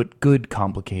complicated, but good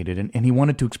complicated. And he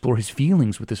wanted to explore his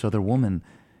feelings with this other woman.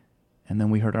 And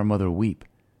then we heard our mother weep.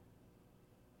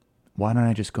 Why don't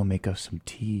I just go make us some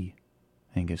tea?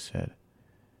 Angus said.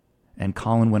 And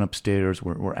Colin went upstairs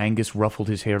where Angus ruffled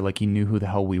his hair like he knew who the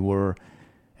hell we were.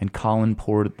 And Colin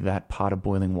poured that pot of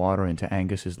boiling water into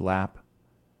Angus's lap.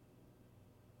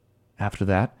 After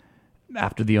that,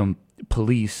 after the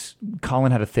police,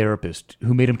 Colin had a therapist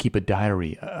who made him keep a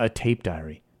diary, a tape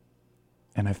diary.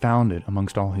 And I found it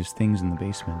amongst all his things in the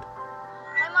basement.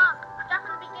 Hey, Mom, start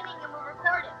from the beginning and we'll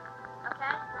record it,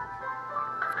 okay?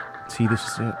 See, this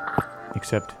is it.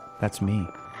 Except that's me.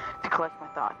 To collect my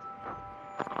thoughts.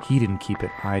 He didn't keep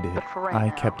it, I did. But for right I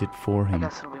now, kept it for him. I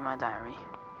guess it'll be my diary.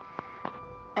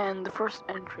 And the first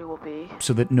entry will be...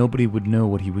 so that nobody would know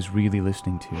what he was really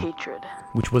listening to. Hatred.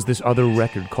 Which was this other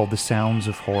record called The Sounds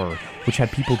of Horror, which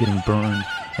had people getting burned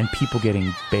and people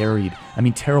getting buried. I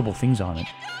mean, terrible things on it.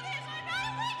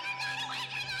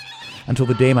 Until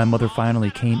the day my mother finally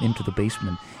came into the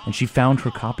basement and she found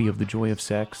her copy of The Joy of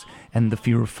Sex and The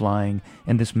Fear of Flying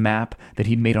and this map that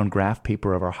he'd made on graph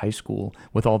paper of our high school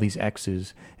with all these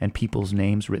X's and people's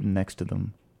names written next to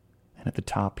them. And at the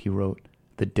top he wrote,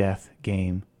 "The Death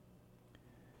Game."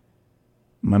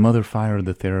 My mother fired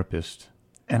the therapist,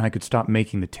 and I could stop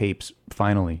making the tapes,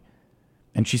 finally.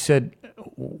 And she said,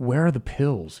 "Where are the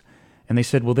pills?" And they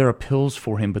said, "Well, there are pills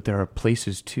for him, but there are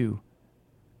places too."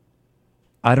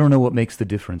 I don't know what makes the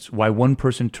difference, why one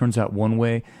person turns out one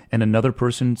way and another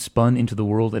person spun into the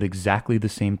world at exactly the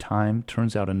same time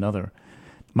turns out another.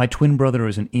 My twin brother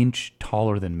is an inch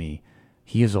taller than me.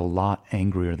 He is a lot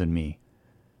angrier than me.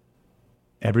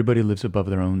 Everybody lives above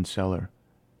their own cellar.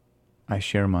 I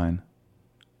share mine.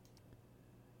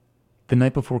 The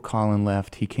night before Colin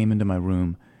left, he came into my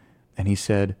room and he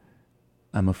said,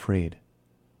 "I'm afraid."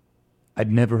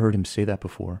 I'd never heard him say that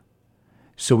before.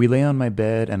 So we lay on my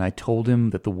bed and I told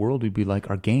him that the world would be like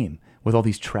our game, with all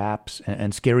these traps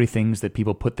and scary things that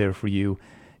people put there for you,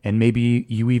 and maybe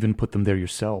you even put them there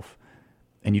yourself.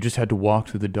 And you just had to walk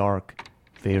through the dark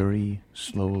very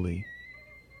slowly.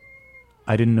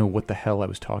 I didn't know what the hell I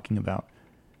was talking about.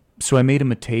 So I made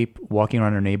him a tape walking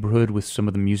around our neighborhood with some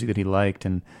of the music that he liked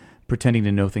and pretending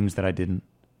to know things that I didn't.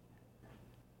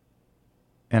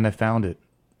 And I found it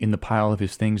in the pile of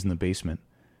his things in the basement.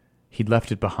 He'd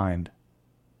left it behind.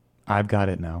 I've got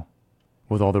it now,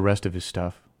 with all the rest of his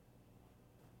stuff.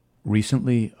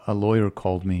 Recently, a lawyer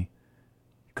called me.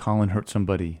 Colin hurt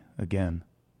somebody again.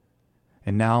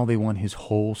 And now they want his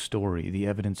whole story, the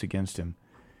evidence against him.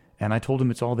 And I told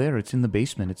him it's all there. It's in the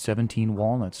basement at 17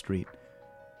 Walnut Street.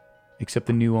 Except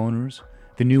the new owners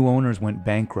went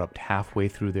bankrupt halfway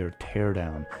through their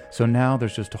teardown. So now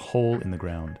there's just a hole in the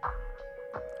ground,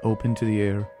 open to the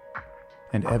air,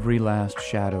 and every last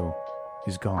shadow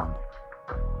is gone.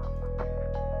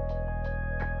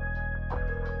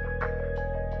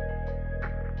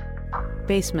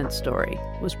 Basement Story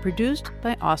was produced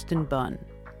by Austin Bunn.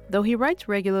 Though he writes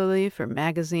regularly for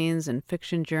magazines and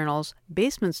fiction journals,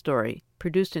 Basement Story,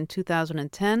 produced in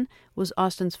 2010, was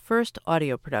Austin's first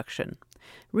audio production.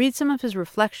 Read some of his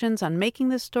reflections on making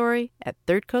this story at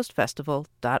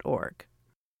thirdcoastfestival.org.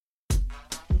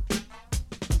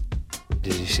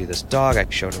 Did you see this dog? I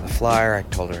showed her the flyer. I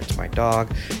told her it's my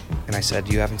dog. And I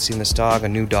said, "You haven't seen this dog? A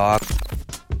new dog."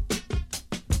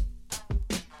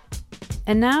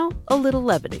 And now, a little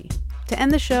levity. To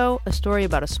end the show, a story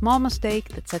about a small mistake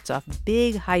that sets off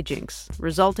big hijinks,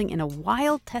 resulting in a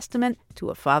wild testament to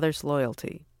a father's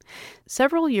loyalty.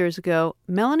 Several years ago,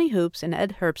 Melanie Hoops and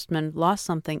Ed Herbstman lost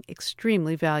something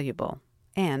extremely valuable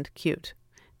and cute.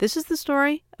 This is the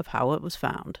story of how it was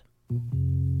found.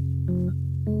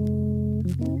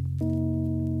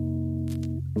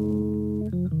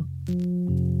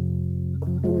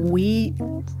 We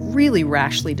really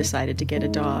rashly decided to get a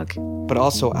dog. But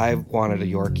also, I've wanted a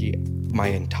Yorkie my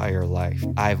entire life.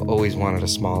 I've always wanted a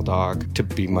small dog to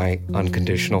be my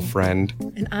unconditional friend.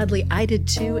 And oddly, I did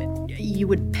too. You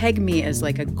would peg me as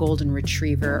like a golden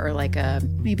retriever or like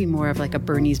maybe more of like a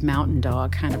Bernese Mountain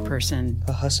Dog kind of person.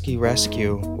 A husky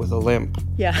rescue with a limp.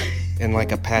 Yeah. And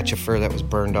like a patch of fur that was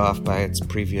burned off by its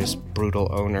previous brutal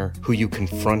owner, who you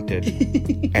confronted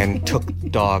and took the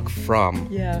dog from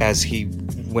as he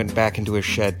went back into his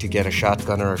shed to get a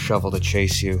shotgun or a shovel to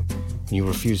chase you. And you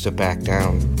refused to back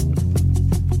down.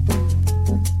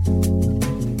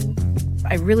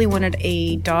 I really wanted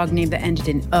a dog name that ended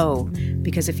in O,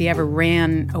 because if he ever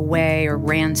ran away or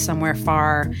ran somewhere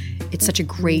far, it's such a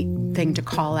great thing to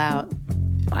call out.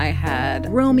 I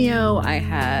had Romeo, I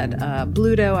had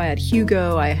Bluto, I had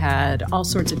Hugo, I had all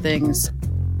sorts of things.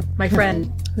 My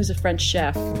friend, who's a French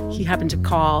chef, he happened to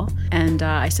call, and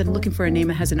I said, I'm looking for a name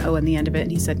that has an O on the end of it,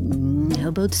 and he said, how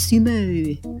about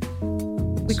Sumo?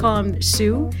 We call him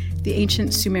Su, the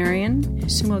ancient Sumerian,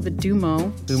 Sumo the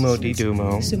Dumo. Sumo di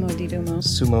Dumo. Sumo di Dumo.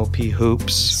 Sumo P.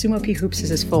 Hoops. Sumo P. Hoops is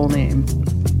his full name.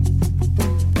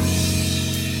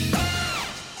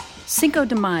 Cinco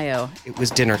de Mayo. It was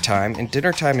dinner time, and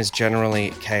dinner time is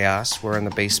generally chaos. We're in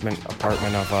the basement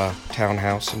apartment of a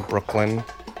townhouse in Brooklyn.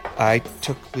 I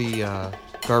took the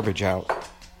garbage out.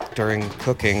 During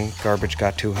cooking, garbage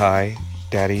got too high.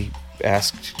 Daddy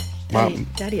asked...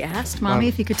 Daddy asked Mommy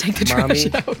if he could take the trash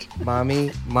out.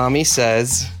 Mommy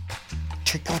says,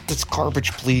 take out this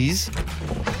garbage, please.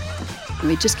 And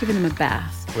we'd just given him a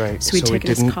bath. Right, so he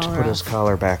didn't put his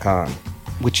collar back on.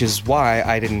 Which is why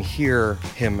I didn't hear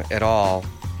him at all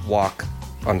walk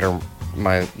under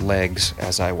my legs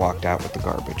as I walked out with the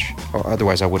garbage, or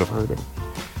otherwise I would have heard him.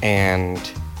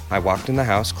 And I walked in the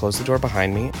house, closed the door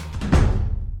behind me,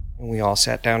 and we all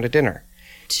sat down to dinner.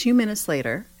 2 minutes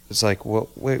later, it's like, well,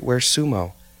 where's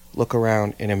Sumo? Look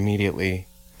around, and immediately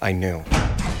I knew.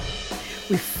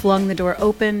 We flung the door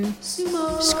open,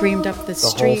 screamed up the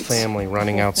street. The whole family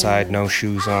running outside, no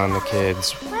shoes on, the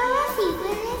kids.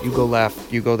 You go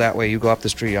left, you go that way, you go up the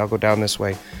street, I'll go down this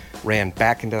way. Ran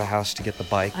back into the house to get the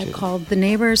bike. I called the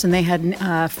neighbors, and they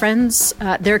had friends,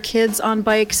 their kids on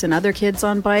bikes and other kids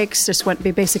on bikes.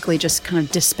 They basically just kind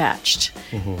of dispatched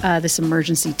this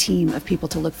emergency team of people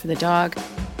to look for the dog.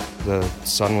 The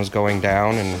sun was going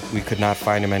down, and we could not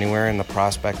find him anywhere, and the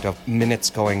prospect of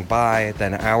minutes going by,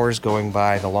 then hours going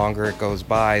by, the longer it goes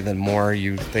by, the more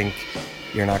you think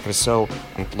you're not going to. So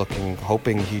I'm looking,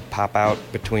 hoping he'd pop out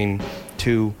between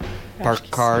two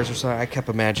parked cars or something. I kept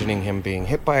imagining him being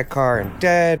hit by a car and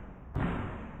dead.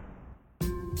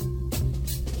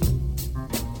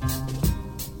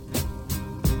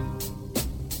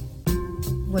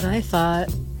 What I thought,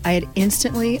 I had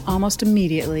instantly, almost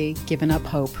immediately, given up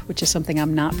hope, which is something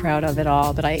I'm not proud of at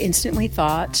all. But I instantly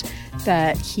thought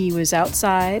that he was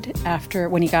outside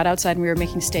when he got outside and we were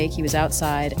making steak, he was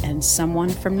outside, and someone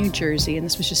from New Jersey, and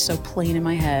this was just so plain in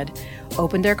my head,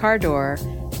 opened their car door,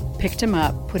 picked him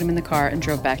up, put him in the car, and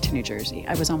drove back to New Jersey.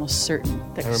 I was almost certain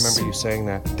that I remember you saying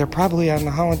that. They're probably on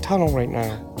the Holland Tunnel right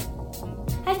now.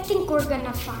 I think we're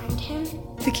gonna find him.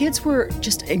 The kids were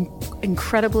just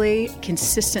incredibly,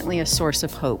 consistently a source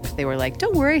of hope. They were like,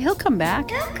 don't worry, he'll come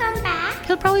back. He'll come back.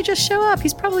 He'll probably just show up.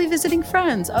 He's probably visiting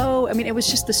friends. Oh, I mean, it was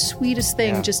just the sweetest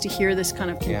thing just to hear this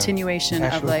kind of continuation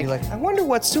of like, I wonder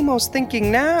what Sumo's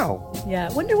thinking now.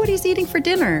 Yeah, wonder what he's eating for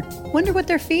dinner. Wonder what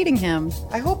they're feeding him.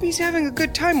 I hope he's having a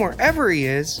good time wherever he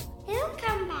is. He'll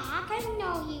come back. I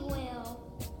know he will.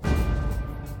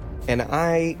 And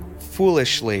I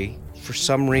foolishly, for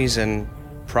some reason,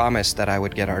 promised that I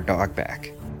would get our dog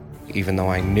back, even though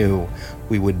I knew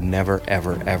we would never,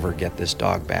 ever, ever get this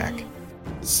dog back.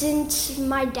 Since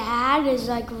my dad is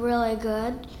like really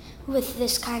good with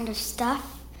this kind of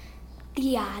stuff,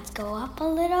 the odds go up a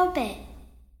little bit.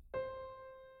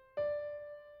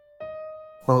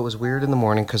 Well, it was weird in the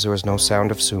morning because there was no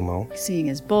sound of Sumo. Seeing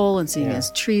his bowl and seeing his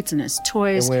treats and his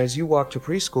toys. And as you walked to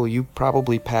preschool, you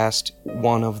probably passed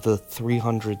one of the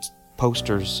 300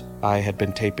 posters I had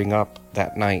been taping up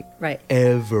that night. Right.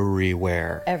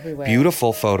 Everywhere.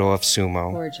 Beautiful photo of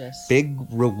Sumo. Gorgeous. Big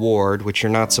reward, which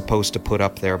you're not supposed to put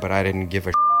up there, but I didn't give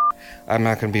a I'm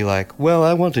not going to be like, well,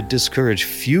 I want to discourage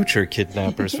future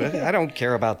kidnappers. I don't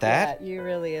care about that. Yeah, you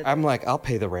really is. I'm like, I'll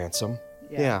pay the ransom.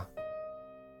 Yeah.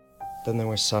 Then there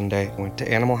was Sunday. I went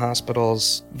to animal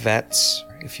hospitals, vets,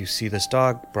 if you see this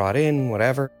dog, brought in,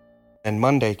 whatever. And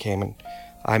Monday came, and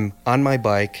I'm on my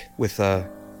bike with a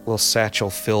little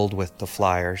satchel filled with the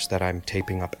flyers that I'm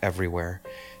taping up everywhere,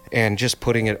 and just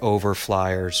putting it over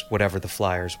flyers, whatever the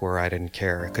flyers were. I didn't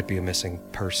care. It could be a missing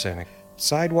person.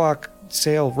 Sidewalk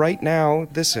sale right now.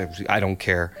 I don't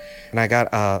care. And I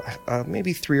got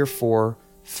maybe 3 or 4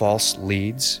 false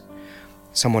leads.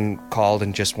 Someone called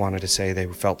and just wanted to say they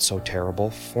felt so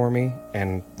terrible for me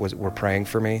and were praying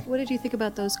for me. What did you think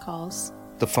about those calls?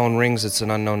 The phone rings, it's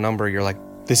an unknown number, you're like,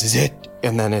 this is it.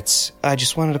 And then it's, I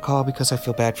just wanted to call because I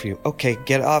feel bad for you. Okay,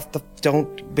 get off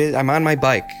I'm on my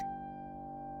bike.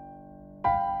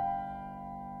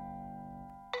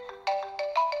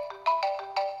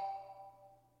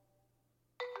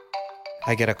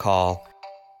 I get a call.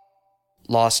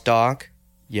 Lost dog?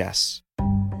 Yes.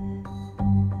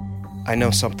 I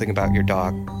know something about your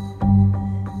dog.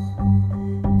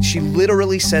 She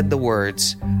literally said the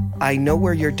words, I know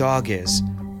where your dog is,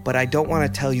 but I don't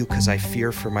want to tell you because I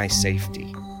fear for my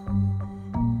safety.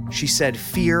 She said,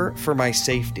 fear for my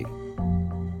safety.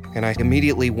 And I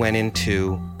immediately went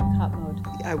into... Cop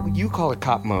mode. You call it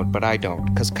cop mode, but I don't.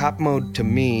 Because cop mode to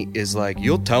me is like,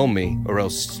 you'll tell me or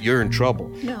else you're in trouble.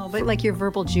 No, but like your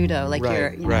verbal judo, like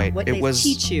right, your, right. What they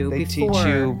teach you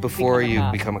before you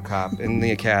become a cop in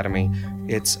the academy.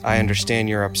 It's, I understand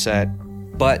you're upset,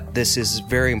 but this is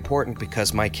very important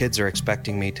because my kids are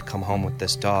expecting me to come home with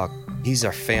this dog. He's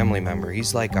our family member.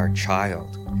 He's like our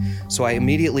child. So I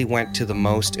immediately went to the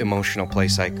most emotional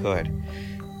place I could.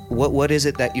 What is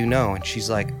it that you know? And she's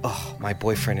like, oh, my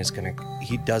boyfriend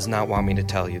he does not want me to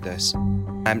tell you this.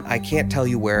 I can't tell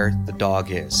you where the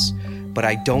dog is, but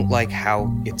I don't like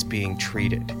how it's being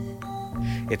treated.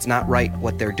 It's not right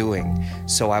what they're doing,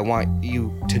 so I want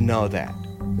you to know that.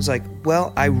 I was like,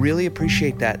 well, I really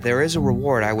appreciate that. There is a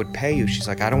reward. I would pay you. She's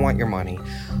like, I don't want your money.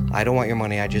 I don't want your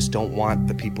money. I just don't want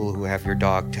the people who have your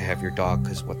dog to have your dog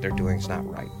because what they're doing is not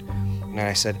right. And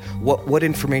I said, what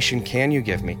information can you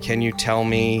give me? Can you tell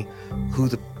me who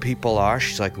the people are?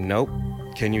 She's like, nope.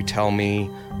 Can you tell me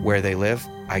where they live?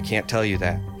 I can't tell you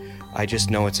that. I just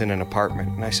know it's in an apartment.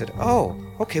 And I said, oh,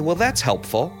 okay, well, that's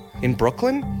helpful. In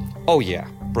Brooklyn? Oh, yeah,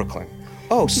 Brooklyn.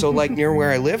 Oh, so like near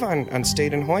where I live on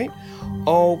State and Hoyt?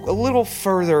 Oh, a little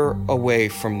further away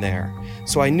from there.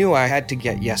 So I knew I had to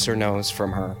get yes or no's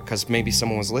from her because maybe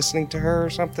someone was listening to her or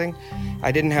something.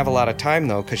 I didn't have a lot of time,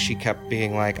 though, because she kept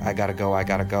being like, I gotta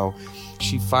go.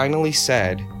 She finally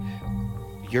said,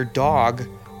 your dog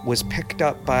was picked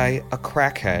up by a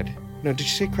crackhead. No, did you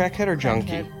say crackhead or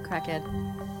junkie? Crackhead.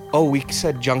 Oh, we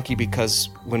said junkie because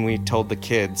when we told the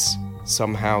kids,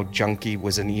 somehow junkie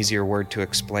was an easier word to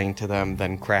explain to them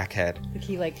than crackhead.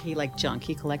 He liked junk.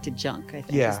 He collected junk, I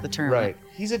think Yeah, is the term. right.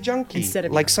 He's a junkie. Instead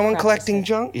of like someone practicing. collecting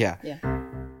junk? Yeah. Yeah.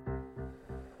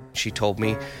 She told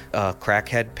me a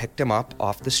crackhead picked him up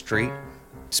off the street,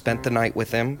 spent the night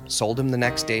with him, sold him the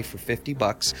next day for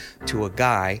 $50 to a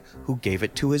guy who gave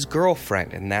it to his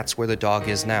girlfriend. And that's where the dog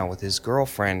is now, with his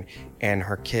girlfriend and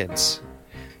her kids.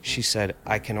 She said,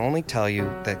 I can only tell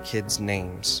you the kids'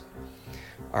 names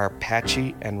are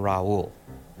Patchy and Raul.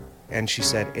 And she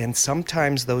said, and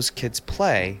sometimes those kids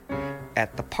play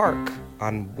at the park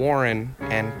on Warren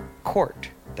and Court.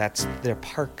 That's their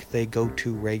park they go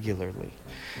to regularly.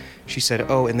 She said,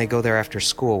 oh, and they go there after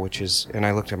school, which is, and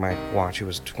I looked at my watch, it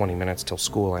was 20 minutes till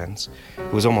school ends.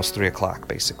 It was almost 3 o'clock,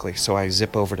 basically, so I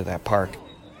zip over to that park.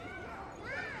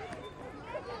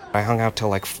 I hung out till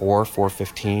like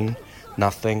 4:15,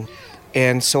 nothing.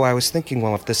 And so I was thinking,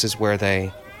 well, if this is where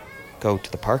they go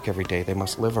to the park every day, they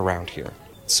must live around here.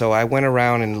 So I went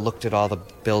around and looked at all the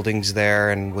buildings there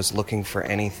and was looking for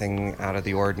anything out of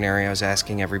the ordinary. I was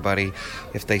asking everybody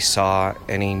if they saw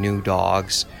any new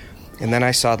dogs. And then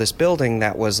I saw this building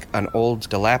that was an old,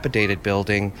 dilapidated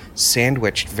building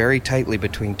sandwiched very tightly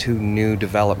between two new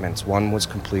developments. One was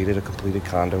completed, a completed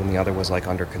condo, and the other was like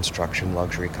under construction,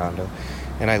 luxury condo.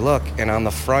 And I look, and on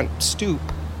the front stoop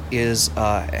is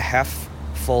a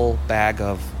half-full bag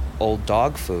of old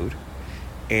dog food.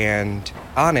 And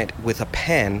on it, with a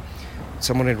pen,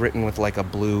 someone had written with like a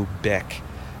blue Bic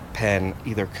pen,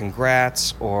 either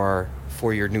congrats or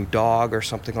for your new dog or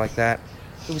something like that.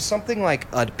 It was something like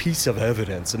a piece of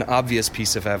evidence, an obvious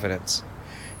piece of evidence.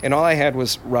 And all I had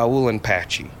was Raul and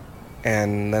Patchy.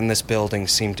 And then this building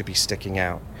seemed to be sticking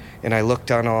out. And I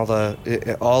looked on all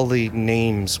the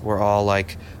names were all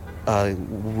like,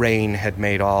 rain had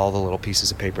made all the little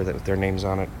pieces of paper that with their names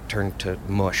on it turned to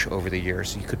mush over the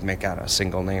years. You couldn't make out a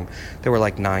single name. There were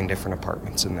like 9 different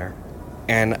apartments in there.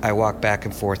 And I walked back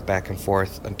and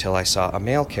forth until I saw a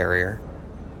mail carrier.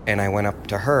 And I went up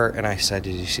to her and I said,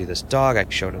 did you see this dog? I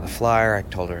showed her the flyer. I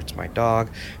told her it's my dog.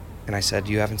 And I said,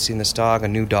 you haven't seen this dog, a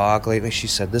new dog lately? She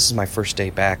said, this is my first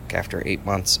day back after 8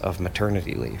 months of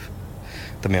maternity leave,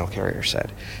 the mail carrier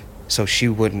said. So she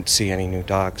wouldn't see any new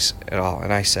dogs at all.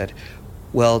 And I said,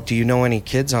 well, do you know any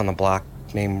kids on the block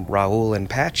named Raul and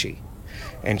Patchy?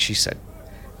 And she said,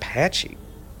 Patchy?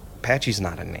 Patchy's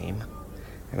not a name.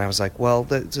 And I was like, well,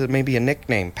 that's maybe a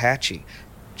nickname, Patchy.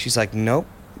 She's like, nope,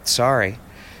 sorry.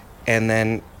 And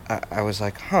then I was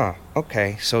like, huh,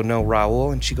 okay, so no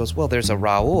Raul? And she goes, well, there's a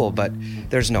Raul, but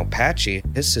there's no Patchy.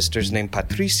 His sister's named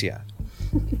Patricia.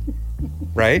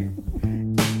 Right?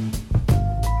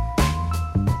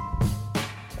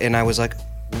 And I was like,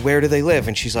 where do they live?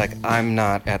 And she's like, I'm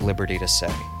not at liberty to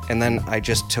say. And then I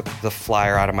just took the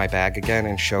flyer out of my bag again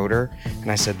and showed her.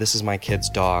 And I said, this is my kid's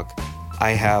dog.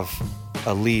 I have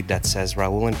a lead that says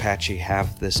Raul and Patchy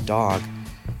have this dog.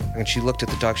 And she looked at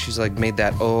the dog. She's like, made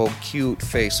that, oh, cute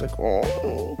face. Like,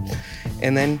 oh.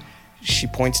 And then she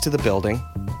points to the building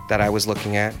that I was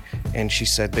looking at. And she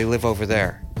said, they live over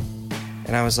there.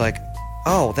 And I was like,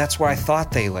 oh, that's where I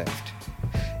thought they lived.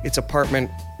 It's apartment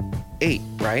 8,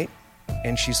 right?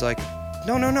 And she's like,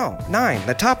 no, 9,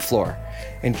 the top floor.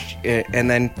 And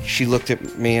then she looked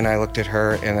at me and I looked at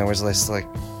her, and there was this, like,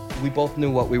 we both knew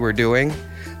what we were doing.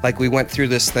 Like, we went through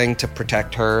this thing to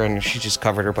protect her, and she just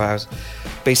covered her eyes.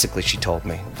 Basically, she told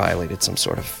me, violated some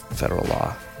sort of federal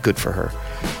law. Good for her.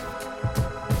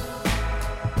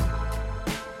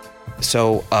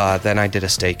 So then I did a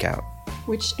stakeout.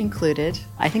 Which included,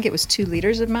 I think it was 2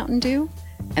 liters of Mountain Dew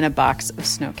and a box of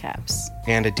snow caps.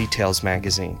 And a Details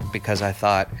magazine, because I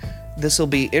thought, this will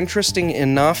be interesting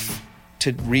enough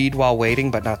to read while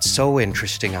waiting, but not so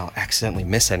interesting I'll accidentally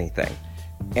miss anything.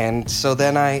 And so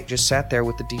then I just sat there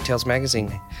with the Details magazine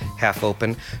half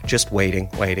open, just waiting.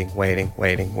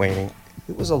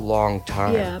 It was a long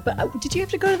time. Yeah, but did you have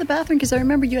to go to the bathroom? Because I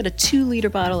remember you had a 2-liter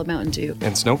bottle of Mountain Dew.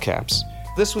 And snow caps.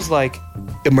 This was like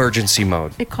emergency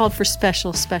mode. It called for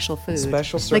special food.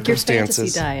 Special circumstances. Like your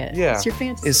fantasy diet. Yeah. It's your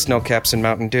fantasy. Is snow caps and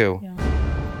Mountain Dew.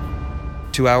 Yeah.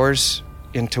 2 hours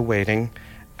into waiting,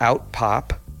 out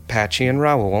pop Patchy and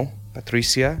Raul,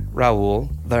 Patricia, Raul,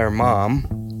 their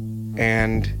mom,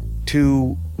 and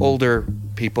 2 older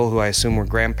people who I assume were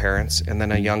grandparents, and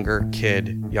then a younger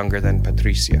kid, younger than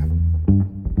Patricia.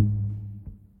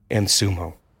 And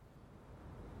Sumo.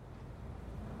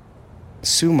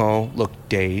 Sumo looked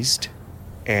dazed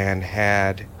and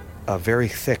had a very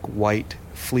thick white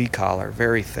flea collar,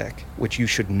 very thick, which you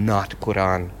should not put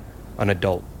on an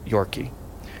adult Yorkie.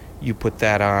 You put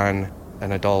that on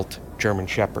an adult German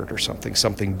Shepherd or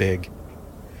something big.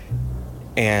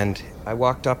 And I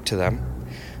walked up to them.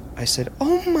 I said,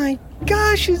 "Oh my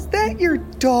gosh, is that your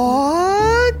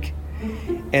dog?"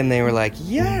 And they were like,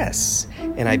 "Yes."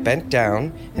 And I bent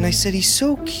down and I said, "He's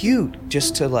so cute,"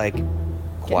 just to like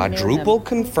quadruple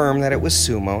confirm that it was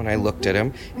Sumo. And I looked at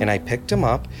him and I picked him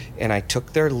up and I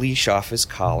took their leash off his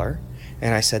collar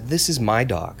and I said, "This is my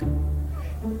dog."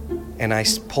 And I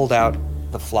pulled out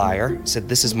the flyer, said,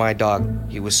 "This is my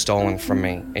dog. He was stolen from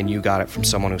me and you got it from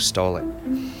someone who stole it."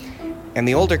 And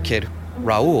the older kid,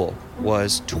 Raul,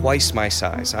 was twice my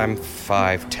size. I'm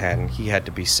 5'10". He had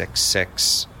to be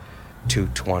 6'6",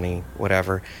 220,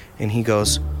 whatever. And he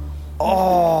goes,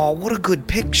 "Oh, what a good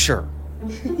picture."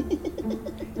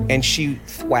 And she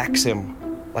thwacks him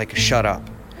like, "Shut up."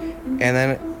 And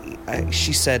then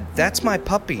she said, "That's my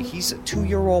puppy. He's a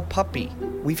 2-year-old puppy.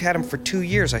 We've had him for 2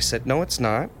 years." I said, "No, it's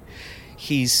not.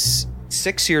 He's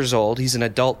 6 years old. He's an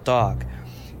adult dog."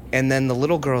 And then the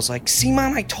little girl's like, "See,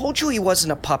 Mom, I told you he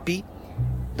wasn't a puppy."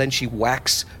 Then she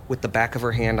whacks with the back of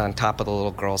her hand on top of the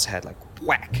little girl's head, like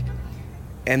whack.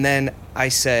 And then I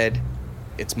said,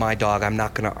 "It's my dog. I'm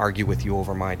not going to argue with you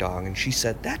over my dog." And she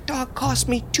said, "That dog cost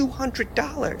me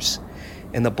 $200.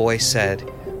 And the boy said,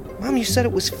 "Mom, you said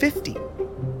it was $50.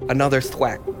 Another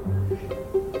thwack.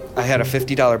 I had a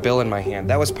 $50 bill in my hand.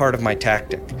 That was part of my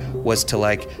tactic, was to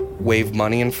like wave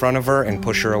money in front of her and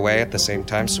push her away at the same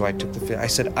time. So I took I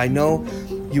said, "I know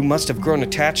you must have grown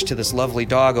attached to this lovely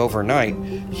dog overnight.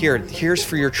 Here's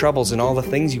for your troubles and all the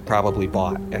things you probably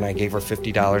bought." And I gave her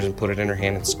 $50 and put it in her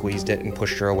hand and squeezed it and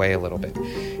pushed her away a little bit.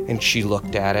 And she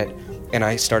looked at it and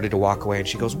I started to walk away and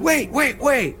she goes, wait.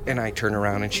 And I turned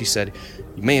around and she said,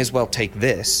 "You may as well take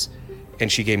this." And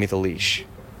she gave me the leash.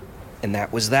 And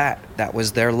that was that. That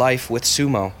was their life with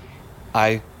Sumo.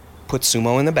 I put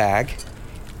Sumo in the bag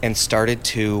and started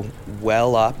to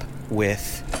well up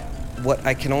with what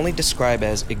I can only describe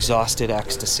as exhausted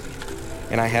ecstasy.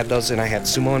 And I had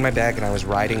Sumo in my bag, and I was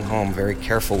riding home very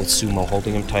careful with Sumo,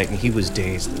 holding him tight, and he was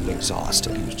dazed and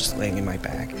exhausted. He was just laying in my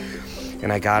bag.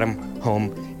 And I got him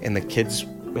home, and the kids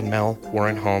and Mel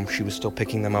weren't home. She was still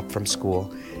picking them up from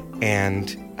school.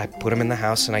 And I put him in the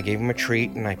house, and I gave him a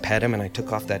treat, and I pet him, and I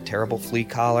took off that terrible flea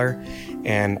collar,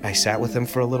 and I sat with him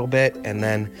for a little bit, and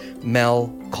then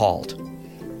Mel called.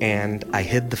 And I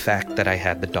hid the fact that I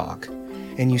had the dog.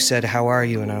 And you said, "How are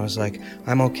you?" And I was like,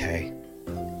 "I'm okay."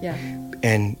 Yeah.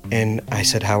 And I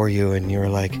said, "How are you?" And you were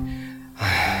like,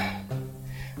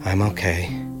 "I'm okay."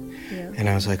 Yeah. And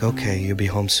I was like, "Okay, you'll be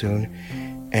home soon."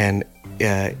 And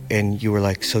you were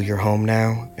like, "So you're home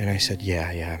now?" And I said, yeah,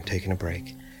 I'm taking a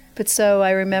break. But so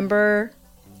I remember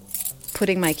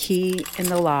putting my key in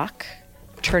the lock,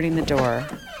 turning the door,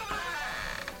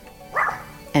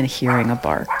 and hearing a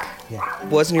bark. Yeah.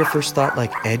 Wasn't your first thought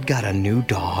like, Ed got a new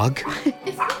dog?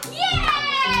 Yeah!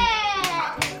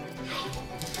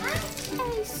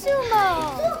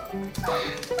 Sumo!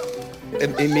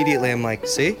 Immediately I'm like,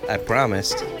 see? I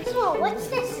promised. Whoa, what's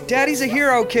this? Daddy's a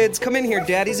hero, kids. Come in here.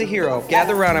 Daddy's a hero.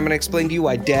 Gather around. I'm going to explain to you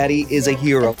why Daddy is a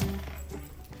hero.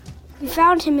 We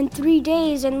found him in 3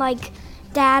 days, and,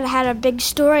 Dad had a big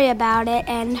story about it,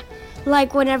 and,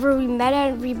 whenever we met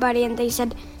everybody and they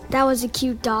said that was a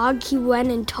cute dog, he went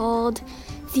and told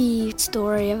the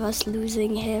story of us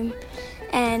losing him.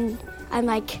 And I'm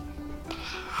like,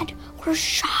 "Dad, we're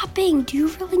shopping. Do you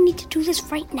really need to do this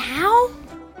right now?"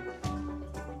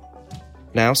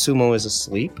 Now Sumo is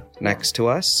asleep next to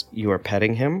us. You are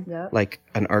petting him like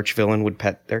an archvillain would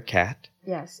pet their cat.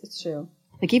 Yes, it's true.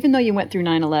 Even though you went through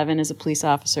 9/11 as a police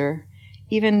officer,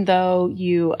 even though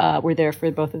you were there for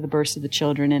both of the births of the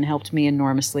children and helped me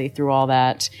enormously through all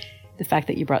that, the fact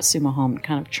that you brought Sumo home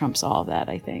kind of trumps all of that,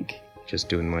 I think. Just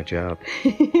doing my job.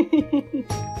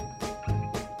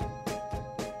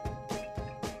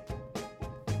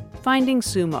 Finding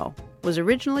Sumo was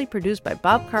originally produced by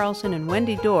Bob Carlson and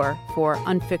Wendy Dorr for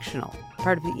Unfictional,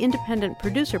 part of the independent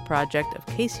producer project of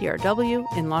KCRW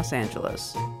in Los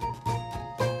Angeles.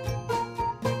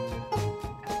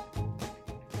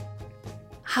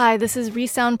 Hi, this is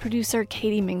Resound producer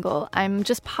Katie Mingle. I'm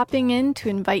just popping in to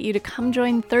invite you to come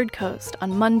join Third Coast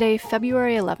on Monday,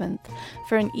 February 11th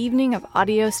for an evening of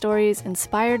audio stories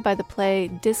inspired by the play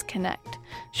Disconnect,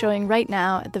 showing right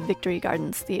now at the Victory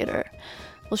Gardens Theater.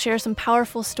 We'll share some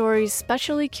powerful stories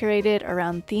specially curated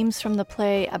around themes from the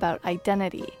play about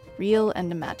identity, real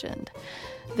and imagined.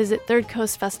 Visit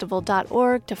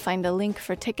thirdcoastfestival.org to find a link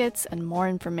for tickets and more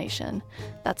information.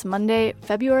 That's Monday,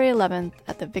 February 11th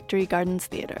at the Victory Gardens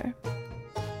Theater.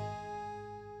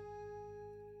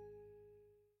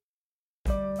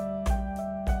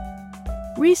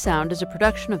 Resound is a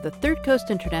production of the Third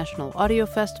Coast International Audio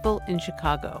Festival in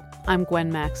Chicago. I'm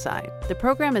Gwen Macsai. The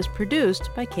program is produced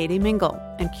by Katie Mingle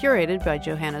and curated by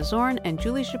Johanna Zorn and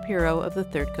Julie Shapiro of the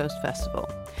Third Coast Festival.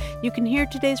 You can hear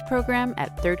today's program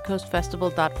at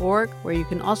thirdcoastfestival.org, where you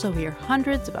can also hear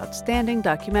hundreds of outstanding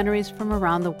documentaries from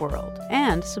around the world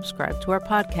and subscribe to our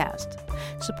podcast.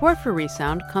 Support for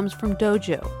Resound comes from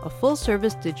Dojo, a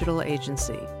full-service digital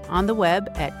agency, on the web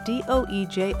at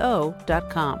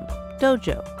doejo.com.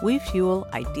 Dojo, we fuel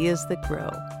ideas that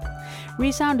grow.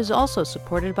 Resound is also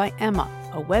supported by Emma,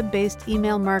 a web-based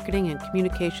email marketing and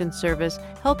communication service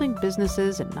helping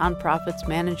businesses and nonprofits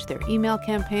manage their email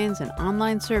campaigns and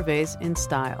online surveys in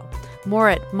style. More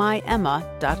at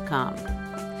myemma.com.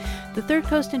 The Third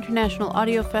Coast International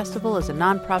Audio Festival is a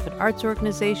nonprofit arts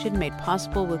organization made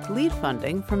possible with lead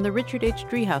funding from the Richard H.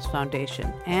 Driehaus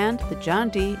Foundation and the John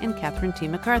D. and Catherine T.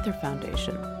 MacArthur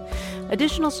Foundation.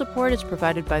 Additional support is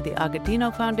provided by the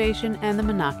Agudino Foundation and the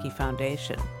Menaki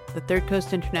Foundation. The Third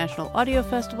Coast International Audio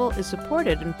Festival is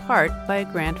supported in part by a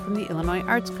grant from the Illinois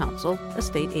Arts Council, a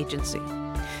state agency.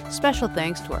 Special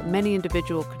thanks to our many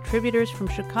individual contributors from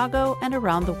Chicago and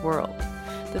around the world.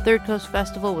 The Third Coast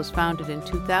Festival was founded in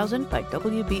 2000 by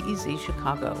WBEZ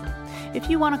Chicago. If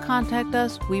you want to contact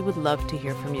us, we would love to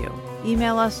hear from you.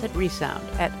 Email us at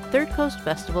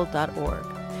resound@thirdcoastfestival.org.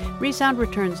 Resound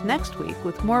returns next week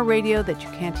with more radio that you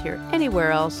can't hear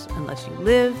anywhere else unless you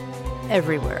live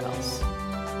everywhere else.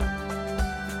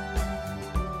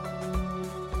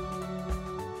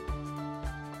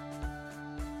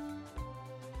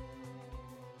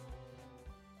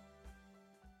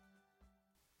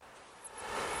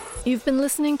 You've been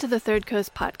listening to the Third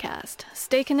Coast podcast.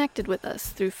 Stay connected with us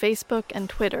through Facebook and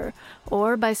Twitter,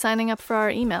 or by signing up for our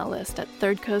email list at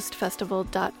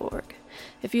thirdcoastfestival.org.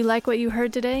 If you like what you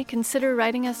heard today, consider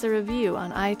writing us a review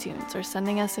on iTunes or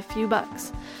sending us a few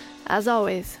bucks. As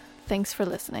always, thanks for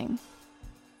listening.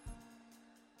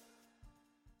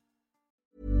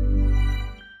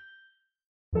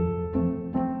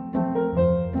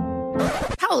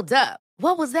 Hold up.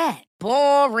 What was that?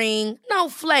 Boring. No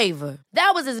flavor.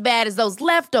 That was as bad as those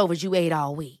leftovers you ate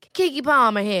all week. Keke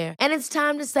Palmer here, and it's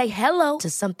time to say hello to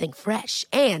something fresh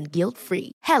and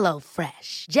guilt-free. Hello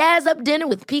Fresh. Jazz up dinner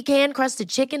with pecan-crusted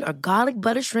chicken or garlic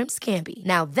butter shrimp scampi.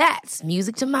 Now that's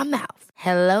music to my mouth.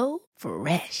 Hello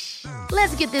Fresh.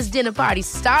 Let's get this dinner party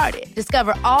started.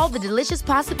 Discover all the delicious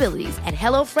possibilities at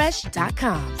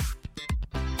HelloFresh.com.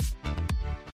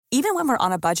 Even when we're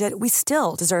on a budget, we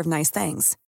still deserve nice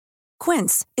things.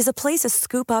 Quince is a place to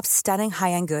scoop up stunning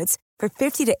high-end goods for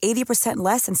 50 to 80%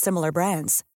 less than similar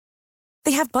brands.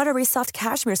 They have buttery soft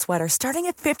cashmere sweaters starting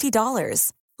at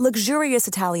 $50, luxurious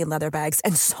Italian leather bags,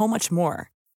 and so much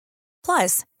more.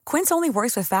 Plus, Quince only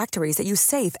works with factories that use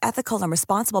safe, ethical, and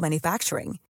responsible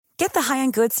manufacturing. Get the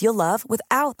high-end goods you'll love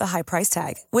without the high price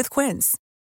tag with Quince.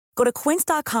 Go to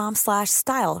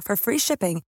quince.com/style for free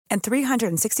shipping and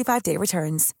 365-day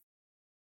returns.